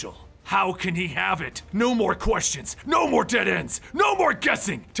 Special. How can he have it? No more questions. No more dead ends. No more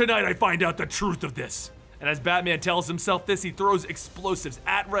guessing. Tonight I find out the truth of this. And as Batman tells himself this, he throws explosives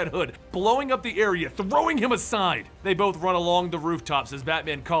at Red Hood, blowing up the area, throwing him aside. They both run along the rooftops as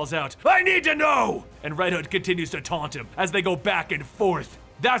Batman calls out, I need to know! And Red Hood continues to taunt him as they go back and forth.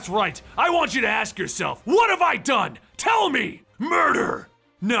 That's right, I want you to ask yourself, what have I done? Tell me! Murder!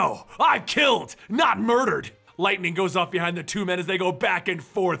 No, I killed, not murdered. Lightning goes off behind the two men as they go back and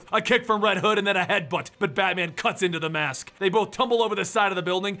forth. A kick from Red Hood and then a headbutt, but Batman cuts into the mask. They both tumble over the side of the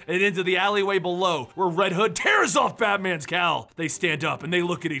building and into the alleyway below, where Red Hood tears off Batman's cowl. They stand up and they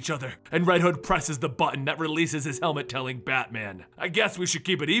look at each other, and Red Hood presses the button that releases his helmet, telling Batman, "I guess we should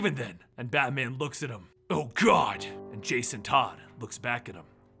keep it even then." And Batman looks at him. "Oh God." And Jason Todd looks back at him.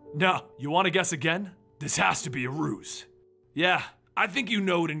 "Now, you want to guess again? This has to be a ruse." "Yeah, I think you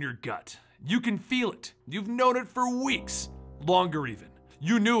know it in your gut. You can feel it. You've known it for weeks. Longer even.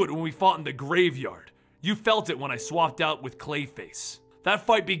 You knew it when we fought in the graveyard. You felt it when I swapped out with Clayface. That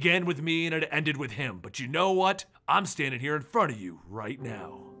fight began with me and it ended with him, but you know what? I'm standing here in front of you right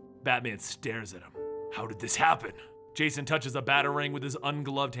now." Batman stares at him. "How did this happen?" Jason touches a batarang with his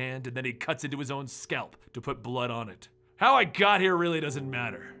ungloved hand and then he cuts into his own scalp to put blood on it. "How I got here really doesn't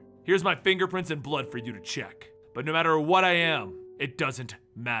matter. Here's my fingerprints and blood for you to check. But no matter what I am, it doesn't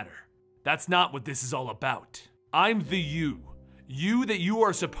matter. That's not what this is all about. I'm the you that you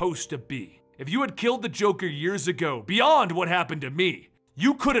are supposed to be. If you had killed the Joker years ago, beyond what happened to me,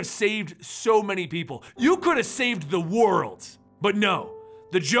 you could have saved so many people. You could have saved the world. But no,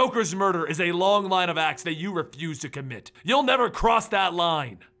 the Joker's murder is a long line of acts that you refuse to commit. You'll never cross that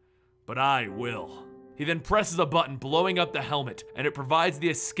line. But I will." He then presses a button, blowing up the helmet, and it provides the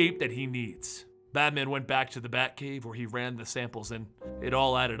escape that he needs. Batman went back to the Batcave where he ran the samples and it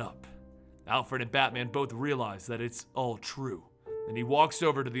all added up. Alfred and Batman both realize that it's all true, and he walks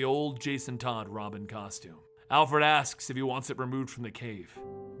over to the old Jason Todd Robin costume. Alfred asks if he wants it removed from the cave,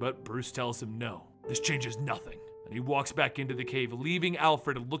 but Bruce tells him no, this changes nothing, and he walks back into the cave, leaving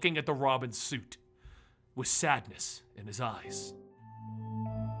Alfred looking at the Robin suit with sadness in his eyes.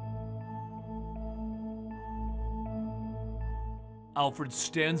 Alfred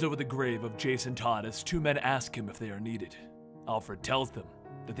stands over the grave of Jason Todd as two men ask him if they are needed. Alfred tells them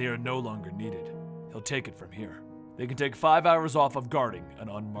that they are no longer needed. He'll take it from here. They can take 5 hours off of guarding an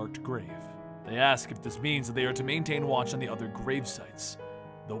unmarked grave. They ask if this means that they are to maintain watch on the other grave sites,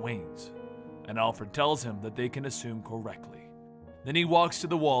 the Waynes, and Alfred tells him that they can assume correctly. Then he walks to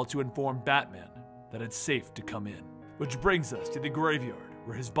the wall to inform Batman that it's safe to come in, which brings us to the graveyard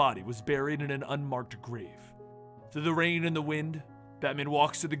where his body was buried in an unmarked grave. Through the rain and the wind, Batman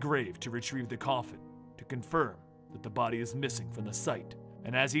walks to the grave to retrieve the coffin to confirm that the body is missing from the site.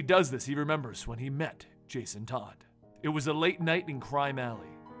 And as he does this, he remembers when he met Jason Todd. It was a late night in Crime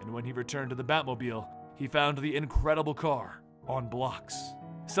Alley, and when he returned to the Batmobile, he found the incredible car on blocks.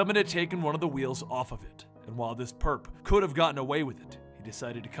 Someone had taken one of the wheels off of it, and while this perp could have gotten away with it, he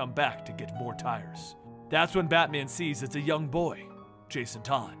decided to come back to get more tires. That's when Batman sees it's a young boy, Jason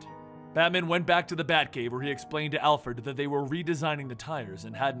Todd. Batman went back to the Batcave where he explained to Alfred that they were redesigning the tires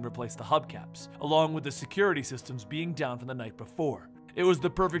and hadn't replaced the hubcaps, along with the security systems being down from the night before. It was the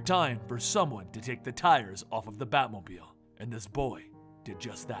perfect time for someone to take the tires off of the Batmobile, and this boy did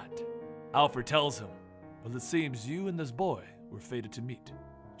just that. Alfred tells him, "Well, it seems you and this boy were fated to meet."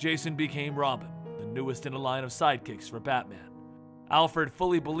 Jason became Robin, the newest in a line of sidekicks for Batman. Alfred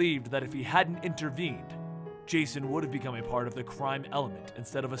fully believed that if he hadn't intervened, Jason would have become a part of the crime element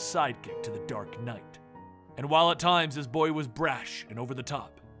instead of a sidekick to the Dark Knight. And while at times this boy was brash and over the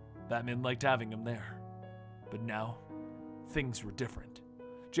top, Batman liked having him there. But now, things were different.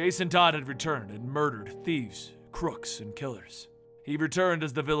 Jason Todd had returned and murdered thieves, crooks, and killers. He returned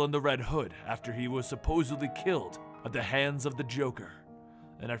as the villain the Red Hood after he was supposedly killed at the hands of the Joker.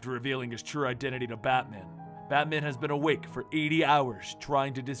 And after revealing his true identity to Batman, Batman has been awake for 80 hours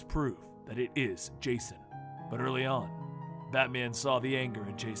trying to disprove that it is Jason. But early on, Batman saw the anger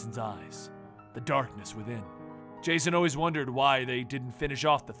in Jason's eyes, the darkness within. Jason always wondered why they didn't finish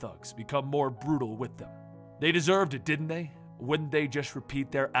off the thugs, become more brutal with them. They deserved it, didn't they? Wouldn't they just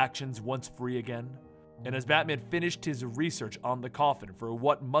repeat their actions once free again? And as Batman finished his research on the coffin for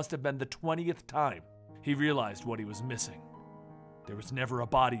what must have been the 20th time, he realized what he was missing. There was never a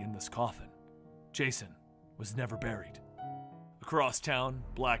body in this coffin. Jason was never buried. Across town,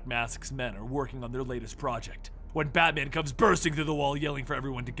 Black Mask's men are working on their latest project, when Batman comes bursting through the wall yelling for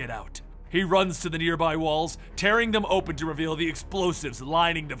everyone to get out. He runs to the nearby walls, tearing them open to reveal the explosives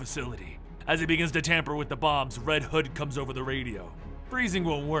lining the facility. As he begins to tamper with the bombs, Red Hood comes over the radio. "Freezing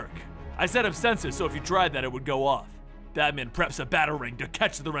won't work. I set up sensors so if you tried that it would go off." Batman preps a batarang to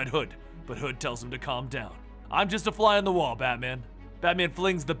catch the Red Hood, but Hood tells him to calm down. "I'm just a fly on the wall, Batman." Batman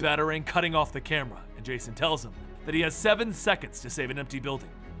flings the batarang, cutting off the camera, and Jason tells him that he has 7 seconds to save an empty building.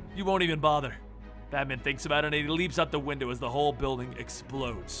 "You won't even bother." Batman thinks about it and he leaps out the window as the whole building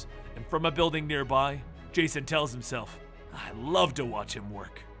explodes. And from a building nearby, Jason tells himself, "I love to watch him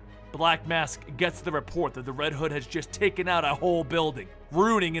work." Black Mask gets the report that the Red Hood has just taken out a whole building,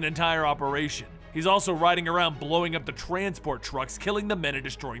 ruining an entire operation. He's also riding around blowing up the transport trucks, killing the men and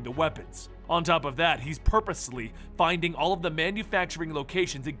destroying the weapons. On top of that, he's purposely finding all of the manufacturing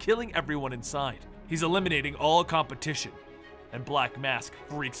locations and killing everyone inside. He's eliminating all competition. And Black Mask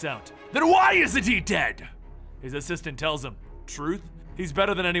freaks out. Then why isn't he dead? His assistant tells him, truth? He's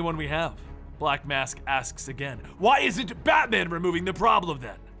better than anyone we have. Black Mask asks again, why isn't Batman removing the problem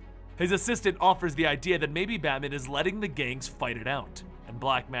then? His assistant offers the idea that maybe Batman is letting the gangs fight it out. And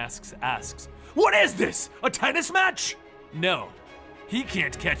Black Mask asks, what is this? A tennis match? No, he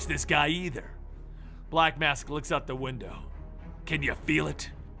can't catch this guy either. Black Mask looks out the window. Can you feel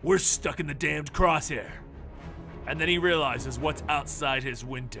it? We're stuck in the damned crosshair. And then he realizes what's outside his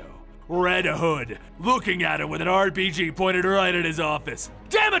window. Red Hood, looking at him with an RPG pointed right at his office.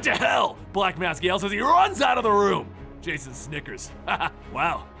 Damn it to hell! Black Mask yells as he runs out of the room. Jason snickers. Haha,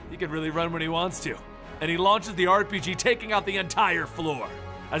 wow, he can really run when he wants to. And he launches the RPG, taking out the entire floor.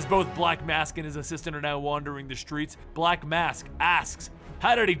 As both Black Mask and his assistant are now wandering the streets, Black Mask asks,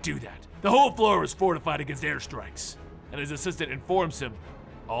 how did he do that? The whole floor was fortified against airstrikes. And his assistant informs him,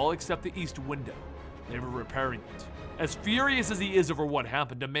 all except the east window. They were repairing it. As furious as he is over what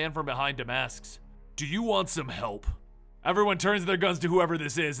happened, a man from behind him asks, do you want some help? Everyone turns their guns to whoever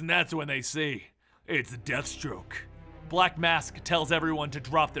this is, and that's when they see, it's Deathstroke. Black Mask tells everyone to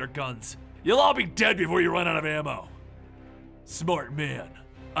drop their guns. You'll all be dead before you run out of ammo. Smart man.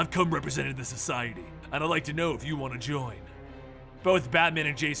 I've come representing the society, and I'd like to know if you want to join. Both Batman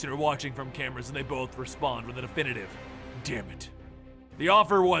and Jason are watching from cameras, and they both respond with a definitive, damn it. The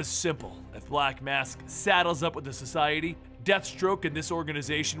offer was simple. If Black Mask saddles up with the society, Deathstroke and this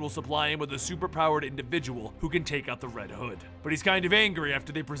organization will supply him with a superpowered individual who can take out the Red Hood. But he's kind of angry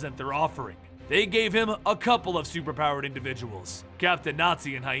after they present their offering. They gave him a couple of superpowered individuals, Captain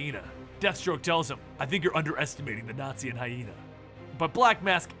Nazi and Hyena. Deathstroke tells him, I think you're underestimating the Nazi and Hyena. But Black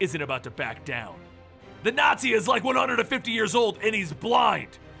Mask isn't about to back down. The Nazi is like 150 years old and he's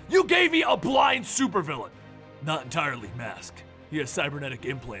blind. You gave me a blind supervillain. Not entirely, Mask. He has cybernetic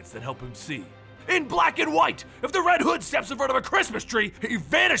implants that help him see. In black and white! If the Red Hood steps in front of a Christmas tree, he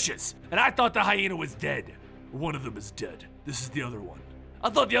vanishes! And I thought the Hyena was dead. One of them is dead. This is the other one. I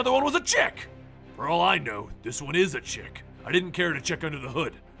thought the other one was a chick! For all I know, this one is a chick. I didn't care to check under the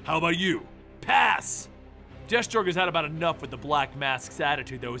hood. How about you? Pass! Deathstroke has had about enough with the Black Mask's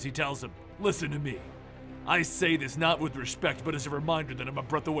attitude though, as he tells him, listen to me. I say this not with respect, but as a reminder that I'm a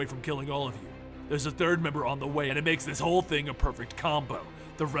breath away from killing all of you. There's a third member on the way, and it makes this whole thing a perfect combo.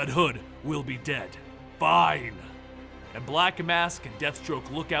 The Red Hood will be dead. Fine. And Black Mask and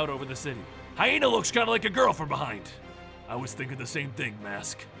Deathstroke look out over the city. Hyena looks kind of like a girl from behind. I was thinking the same thing,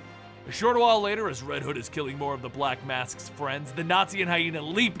 Mask. A short while later, as Red Hood is killing more of the Black Mask's friends, the Nazi and Hyena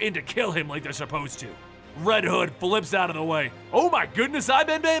leap in to kill him like they're supposed to. Red Hood flips out of the way. Oh my goodness, I've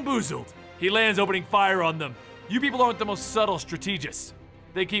been bamboozled. He lands opening fire on them. You people aren't the most subtle strategists.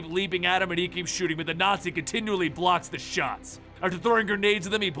 They keep leaping at him and he keeps shooting, but the Nazi continually blocks the shots. After throwing grenades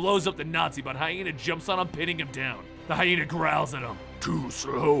at them, he blows up the Nazi, but Hyena jumps on him, pinning him down. The Hyena growls at him. Too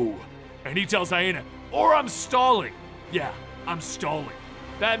slow. And he tells Hyena, or I'm stalling. Yeah, I'm stalling.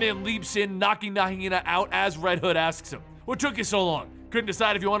 Batman leaps in, knocking the Hyena out as Red Hood asks him, what took you so long? Couldn't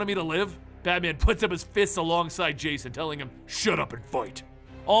decide if you wanted me to live? Batman puts up his fists alongside Jason, telling him, shut up and fight.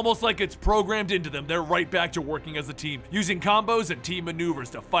 Almost like it's programmed into them, they're right back to working as a team, using combos and team maneuvers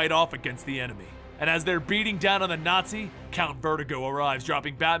to fight off against the enemy. And as they're beating down on the Nazi, Count Vertigo arrives,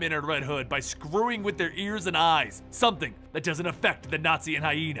 dropping Batman and Red Hood by screwing with their ears and eyes, something that doesn't affect the Nazi and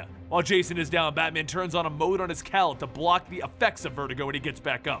Hyena. While Jason is down, Batman turns on a mode on his cowl to block the effects of Vertigo when he gets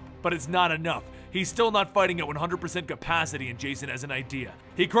back up. But it's not enough. He's still not fighting at 100% capacity, and Jason has an idea.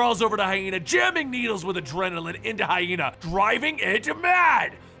 He crawls over to Hyena, jamming needles with adrenaline into Hyena, driving it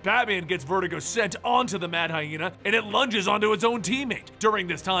mad! Batman gets Vertigo sent onto the Mad Hyena, and it lunges onto its own teammate. During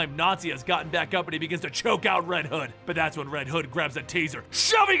this time, Nazi has gotten back up and he begins to choke out Red Hood. But that's when Red Hood grabs a taser,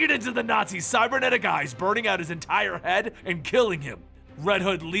 shoving it into the Nazi's cybernetic eyes, burning out his entire head and killing him. Red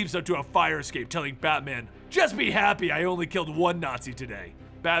Hood leaps up to a fire escape, telling Batman, just be happy I only killed one Nazi today.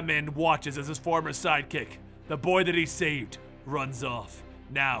 Batman watches as his former sidekick, the boy that he saved, runs off,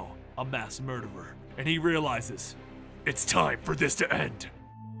 now a mass murderer. And he realizes, it's time for this to end.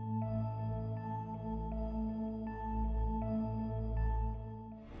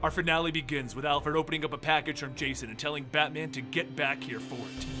 Our finale begins with Alfred opening up a package from Jason and telling Batman to get back here for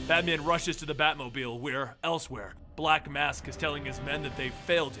it. Batman rushes to the Batmobile where, elsewhere, Black Mask is telling his men that they've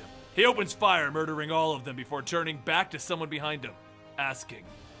failed him. He opens fire, murdering all of them before turning back to someone behind him, asking,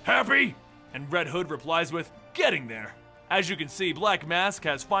 happy? And Red Hood replies with, getting there. As you can see, Black Mask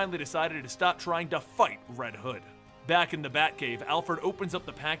has finally decided to stop trying to fight Red Hood. Back in the Batcave, Alfred opens up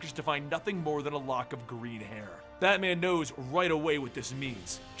the package to find nothing more than a lock of green hair. Batman knows right away what this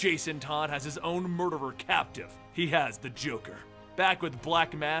means. Jason Todd has his own murderer captive. He has the Joker. Back with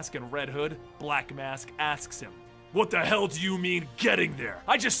Black Mask and Red Hood, Black Mask asks him, "What the hell do you mean getting there?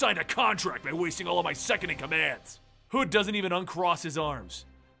 I just signed a contract by wasting all of my second-in-commands." Hood doesn't even uncross his arms,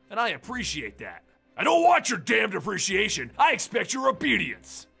 and I appreciate that. "I don't want your damned appreciation. I expect your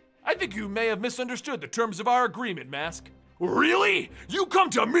obedience." "I think you may have misunderstood the terms of our agreement, Mask." "Really? You come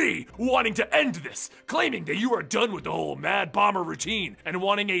to me wanting to end this, claiming that you are done with the whole Mad Bomber routine and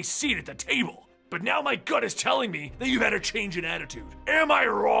wanting a seat at the table. But now my gut is telling me that you've had a change in attitude. Am I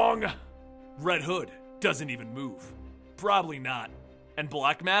wrong?" Red Hood doesn't even move. Probably not. And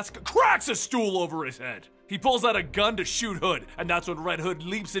Black Mask cracks a stool over his head. He pulls out a gun to shoot Hood, and that's when Red Hood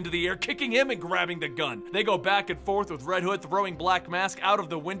leaps into the air, kicking him and grabbing the gun. They go back and forth with Red Hood throwing Black Mask out of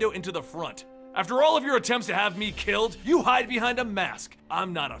the window into the front. "After all of your attempts to have me killed, you hide behind a mask.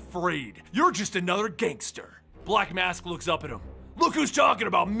 I'm not afraid. You're just another gangster." Black Mask looks up at him. "Look who's talking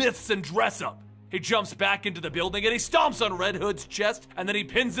about myths and dress up." He jumps back into the building and he stomps on Red Hood's chest, and then he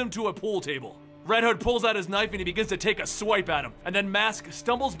pins him to a pool table. Red Hood pulls out his knife and he begins to take a swipe at him, and then Mask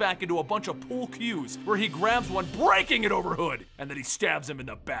stumbles back into a bunch of pool cues where he grabs one, breaking it over Hood, and then he stabs him in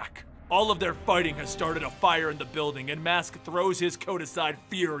the back. All of their fighting has started a fire in the building, and Mask throws his coat aside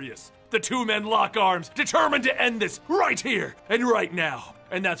furious. The two men lock arms, determined to end this right here and right now.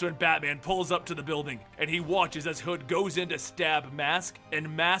 And that's when Batman pulls up to the building, and he watches as Hood goes in to stab Mask,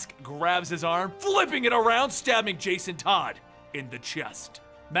 and Mask grabs his arm, flipping it around, stabbing Jason Todd in the chest.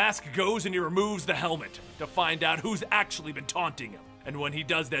 Mask goes and he removes the helmet to find out who's actually been taunting him. And when he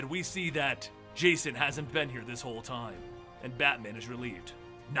does that, we see that Jason hasn't been here this whole time, and Batman is relieved.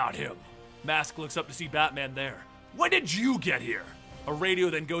 Not him. Mask looks up to see Batman there. "When did you get here?" A radio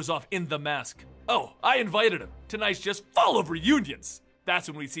then goes off in the Mask. "Oh, I invited him. Tonight's just full of reunions." That's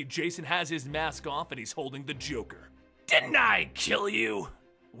when we see Jason has his mask off and he's holding the Joker. "Didn't I kill you?"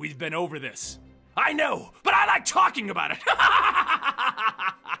 "We've been over this." "I know, but I like talking about it."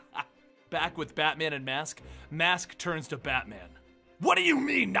 Back with Batman and Mask, Mask turns to Batman. "What do you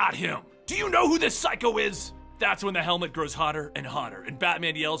mean, not him? Do you know who this psycho is?" That's when the helmet grows hotter and hotter, and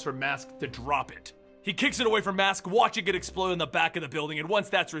Batman yells for Mask to drop it. He kicks it away from Mask, watching it explode in the back of the building, and once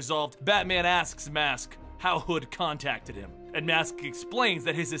that's resolved, Batman asks Mask how Hood contacted him. And Mask explains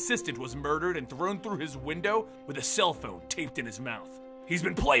that his assistant was murdered and thrown through his window with a cell phone taped in his mouth. "He's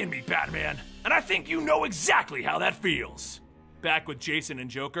been playing me, Batman, and I think you know exactly how that feels." Back with Jason and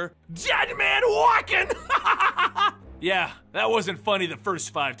Joker. "Dead man walking!" Yeah, that wasn't funny the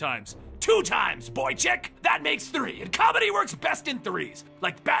first 5 times. 2 times, boy chick! That makes 3, and comedy works best in 3s.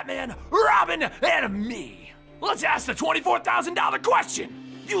 Like Batman, Robin, and me. Let's ask the $24,000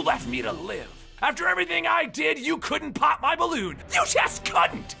 question. You left me to live. After everything I did, you couldn't pop my balloon. You just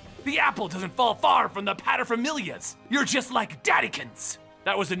couldn't! The apple doesn't fall far from the paterfamilias. You're just like daddykins.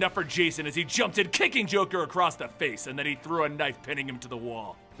 That was enough for Jason as he jumped in, kicking Joker across the face, and then he threw a knife, pinning him to the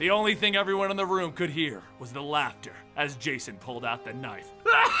wall. The only thing everyone in the room could hear was the laughter as Jason pulled out the knife.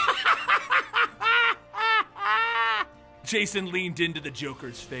 Jason leaned into the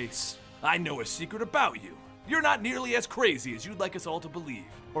Joker's face. "I know a secret about you. You're not nearly as crazy as you'd like us all to believe,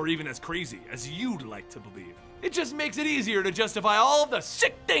 or even as crazy as you'd like to believe. It just makes it easier to justify all of the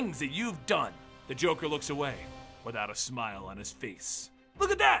sick things that you've done." The Joker looks away without a smile on his face. "Look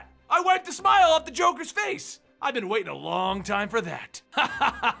at that! I wiped the smile off the Joker's face! I've been waiting a long time for that."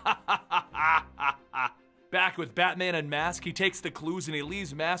 Back with Batman and Mask, he takes the clues and he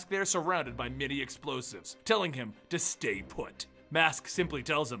leaves Mask there surrounded by mini explosives, telling him to stay put. Mask simply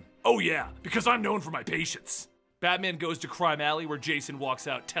tells him, "Oh yeah, because I'm known for my patience." Batman goes to Crime Alley where Jason walks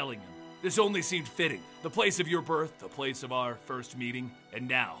out telling him, "This only seemed fitting. The place of your birth, the place of our first meeting, and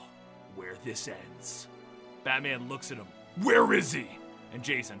now, where this ends." Batman looks at him. "Where is he?" And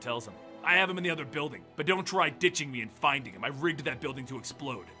Jason tells him, "I have him in the other building, but don't try ditching me and finding him. I rigged that building to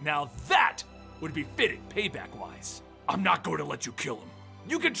explode. Now that would be fitting payback-wise." "I'm not going to let you kill him."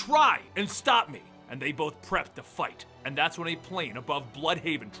 "You can try and stop me." And they both prep to fight. And that's when a plane above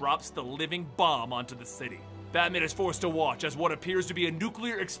Bloodhaven drops the living bomb onto the city. Batman is forced to watch as what appears to be a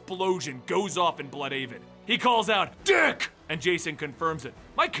nuclear explosion goes off in Bloodhaven. He calls out, "Dick!" And Jason confirms it.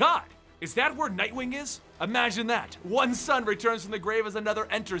 My God, is that where Nightwing is? Imagine that. One son returns from the grave as another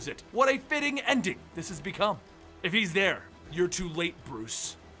enters it. What a fitting ending this has become. If he's there, you're too late,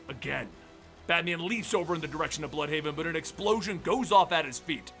 Bruce. Again. Batman leaps over in the direction of Bloodhaven, but an explosion goes off at his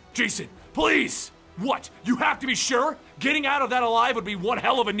feet. "Jason, please!" What? You have to be sure? Getting out of that alive would be one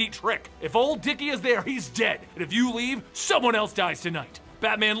hell of a neat trick. If old Dickie is there, he's dead. And if you leave, someone else dies tonight.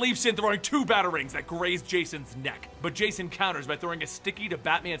 Batman leaps in, throwing 2 batarangs that graze Jason's neck. But Jason counters by throwing a sticky to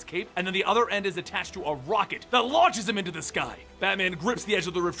Batman's cape, and then the other end is attached to a rocket that launches him into the sky. Batman grips the edge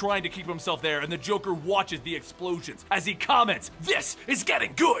of the roof, trying to keep himself there, and the Joker watches the explosions as he comments, "This is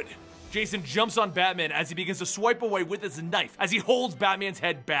getting good!" Jason jumps on Batman as he begins to swipe away with his knife as he holds Batman's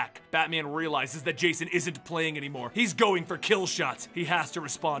head back. Batman realizes that Jason isn't playing anymore. He's going for kill shots. He has to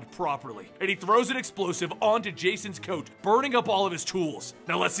respond properly. And he throws an explosive onto Jason's coat, burning up all of his tools.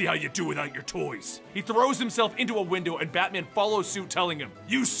 Now let's see how you do without your toys. He throws himself into a window and Batman follows suit, telling him,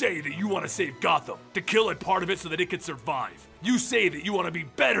 "You say that you want to save Gotham, to kill it part of it so that it can survive. You say that you want to be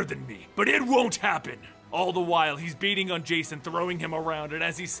better than me, but it won't happen." All the while, he's beating on Jason, throwing him around, and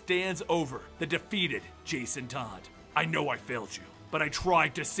as he stands over the defeated Jason Todd. "I know I failed you, but I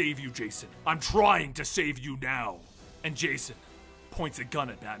tried to save you, Jason. I'm trying to save you now." And Jason points a gun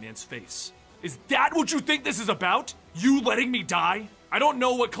at Batman's face. "Is that what you think this is about? You letting me die? I don't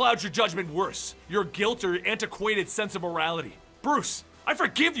know what clouds your judgment worse, your guilt or your antiquated sense of morality. Bruce, I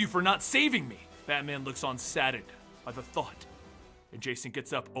forgive you for not saving me." Batman looks on saddened by the thought. And Jason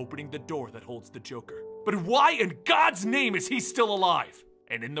gets up, opening the door that holds the Joker. But why in God's name is he still alive?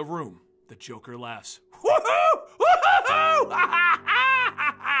 And in the room, the Joker laughs. "Woohoo! Woohoo!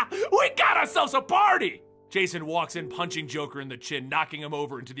 We got ourselves a party!" Jason walks in, punching Joker in the chin, knocking him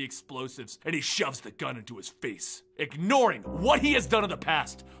over into the explosives, and he shoves the gun into his face, ignoring what he has done in the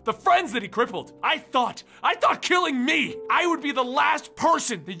past, the friends that he crippled. I thought killing me, I would be the last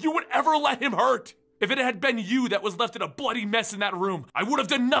person that you would ever let him hurt. If it had been you that was left in a bloody mess in that room, I would have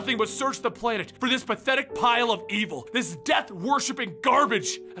done nothing but search the planet for this pathetic pile of evil, this death-worshipping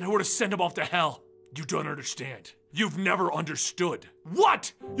garbage, and I would have sent him off to hell. You don't understand. You've never understood.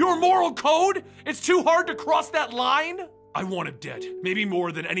 What? Your moral code? It's too hard to cross that line? I want him dead, maybe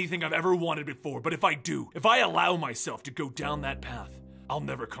more than anything I've ever wanted before, but if I do, if I allow myself to go down that path, I'll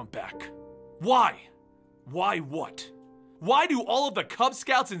never come back. Why? Why what? Why do all of the Cub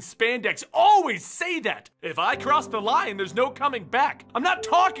Scouts in spandex always say that? If I cross the line, there's no coming back. I'm not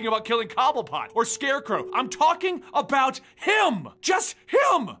talking about killing Cobblepot or Scarecrow. I'm talking about him. Just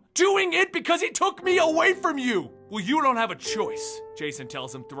him. Doing it because he took me away from you. Well, you don't have a choice, Jason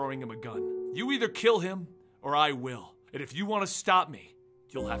tells him, throwing him a gun. You either kill him or I will. And if you want to stop me,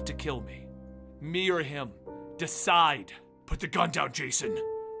 you'll have to kill me. Me or him. Decide. Put the gun down, Jason.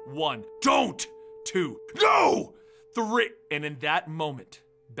 1. Don't. 2. No! 3. And in that moment,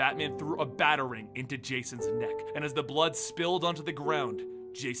 Batman threw a batarang into Jason's neck. And as the blood spilled onto the ground,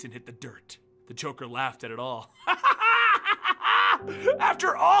 Jason hit the dirt. The Joker laughed at it all.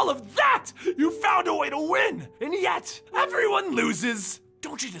 After all of that, you found a way to win. And yet, everyone loses.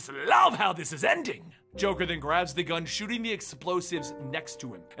 Don't you just love how this is ending? Joker then grabs the gun, shooting the explosives next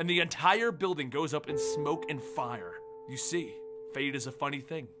to him. And the entire building goes up in smoke and fire. You see, fate is a funny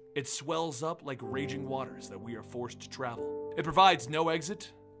thing. It swells up like raging waters that we are forced to travel. It provides no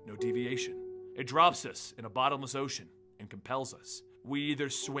exit, no deviation. It drops us in a bottomless ocean and compels us. We either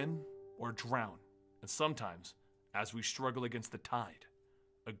swim or drown. And sometimes, as we struggle against the tide,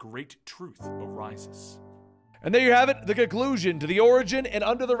 a great truth arises. And there you have it, the conclusion to the origin and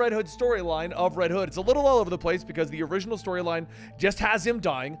Under the Red Hood storyline of Red Hood. It's a little all over the place because the original storyline just has him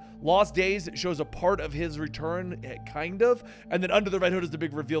dying. Lost Days shows a part of his return, kind of, and then Under the Red Hood is the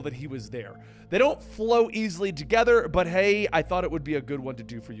big reveal that he was there. They don't flow easily together, but hey, I thought it would be a good one to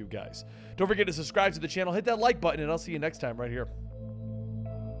do for you guys. Don't forget to subscribe to the channel, hit that like button, and I'll see you next time right here.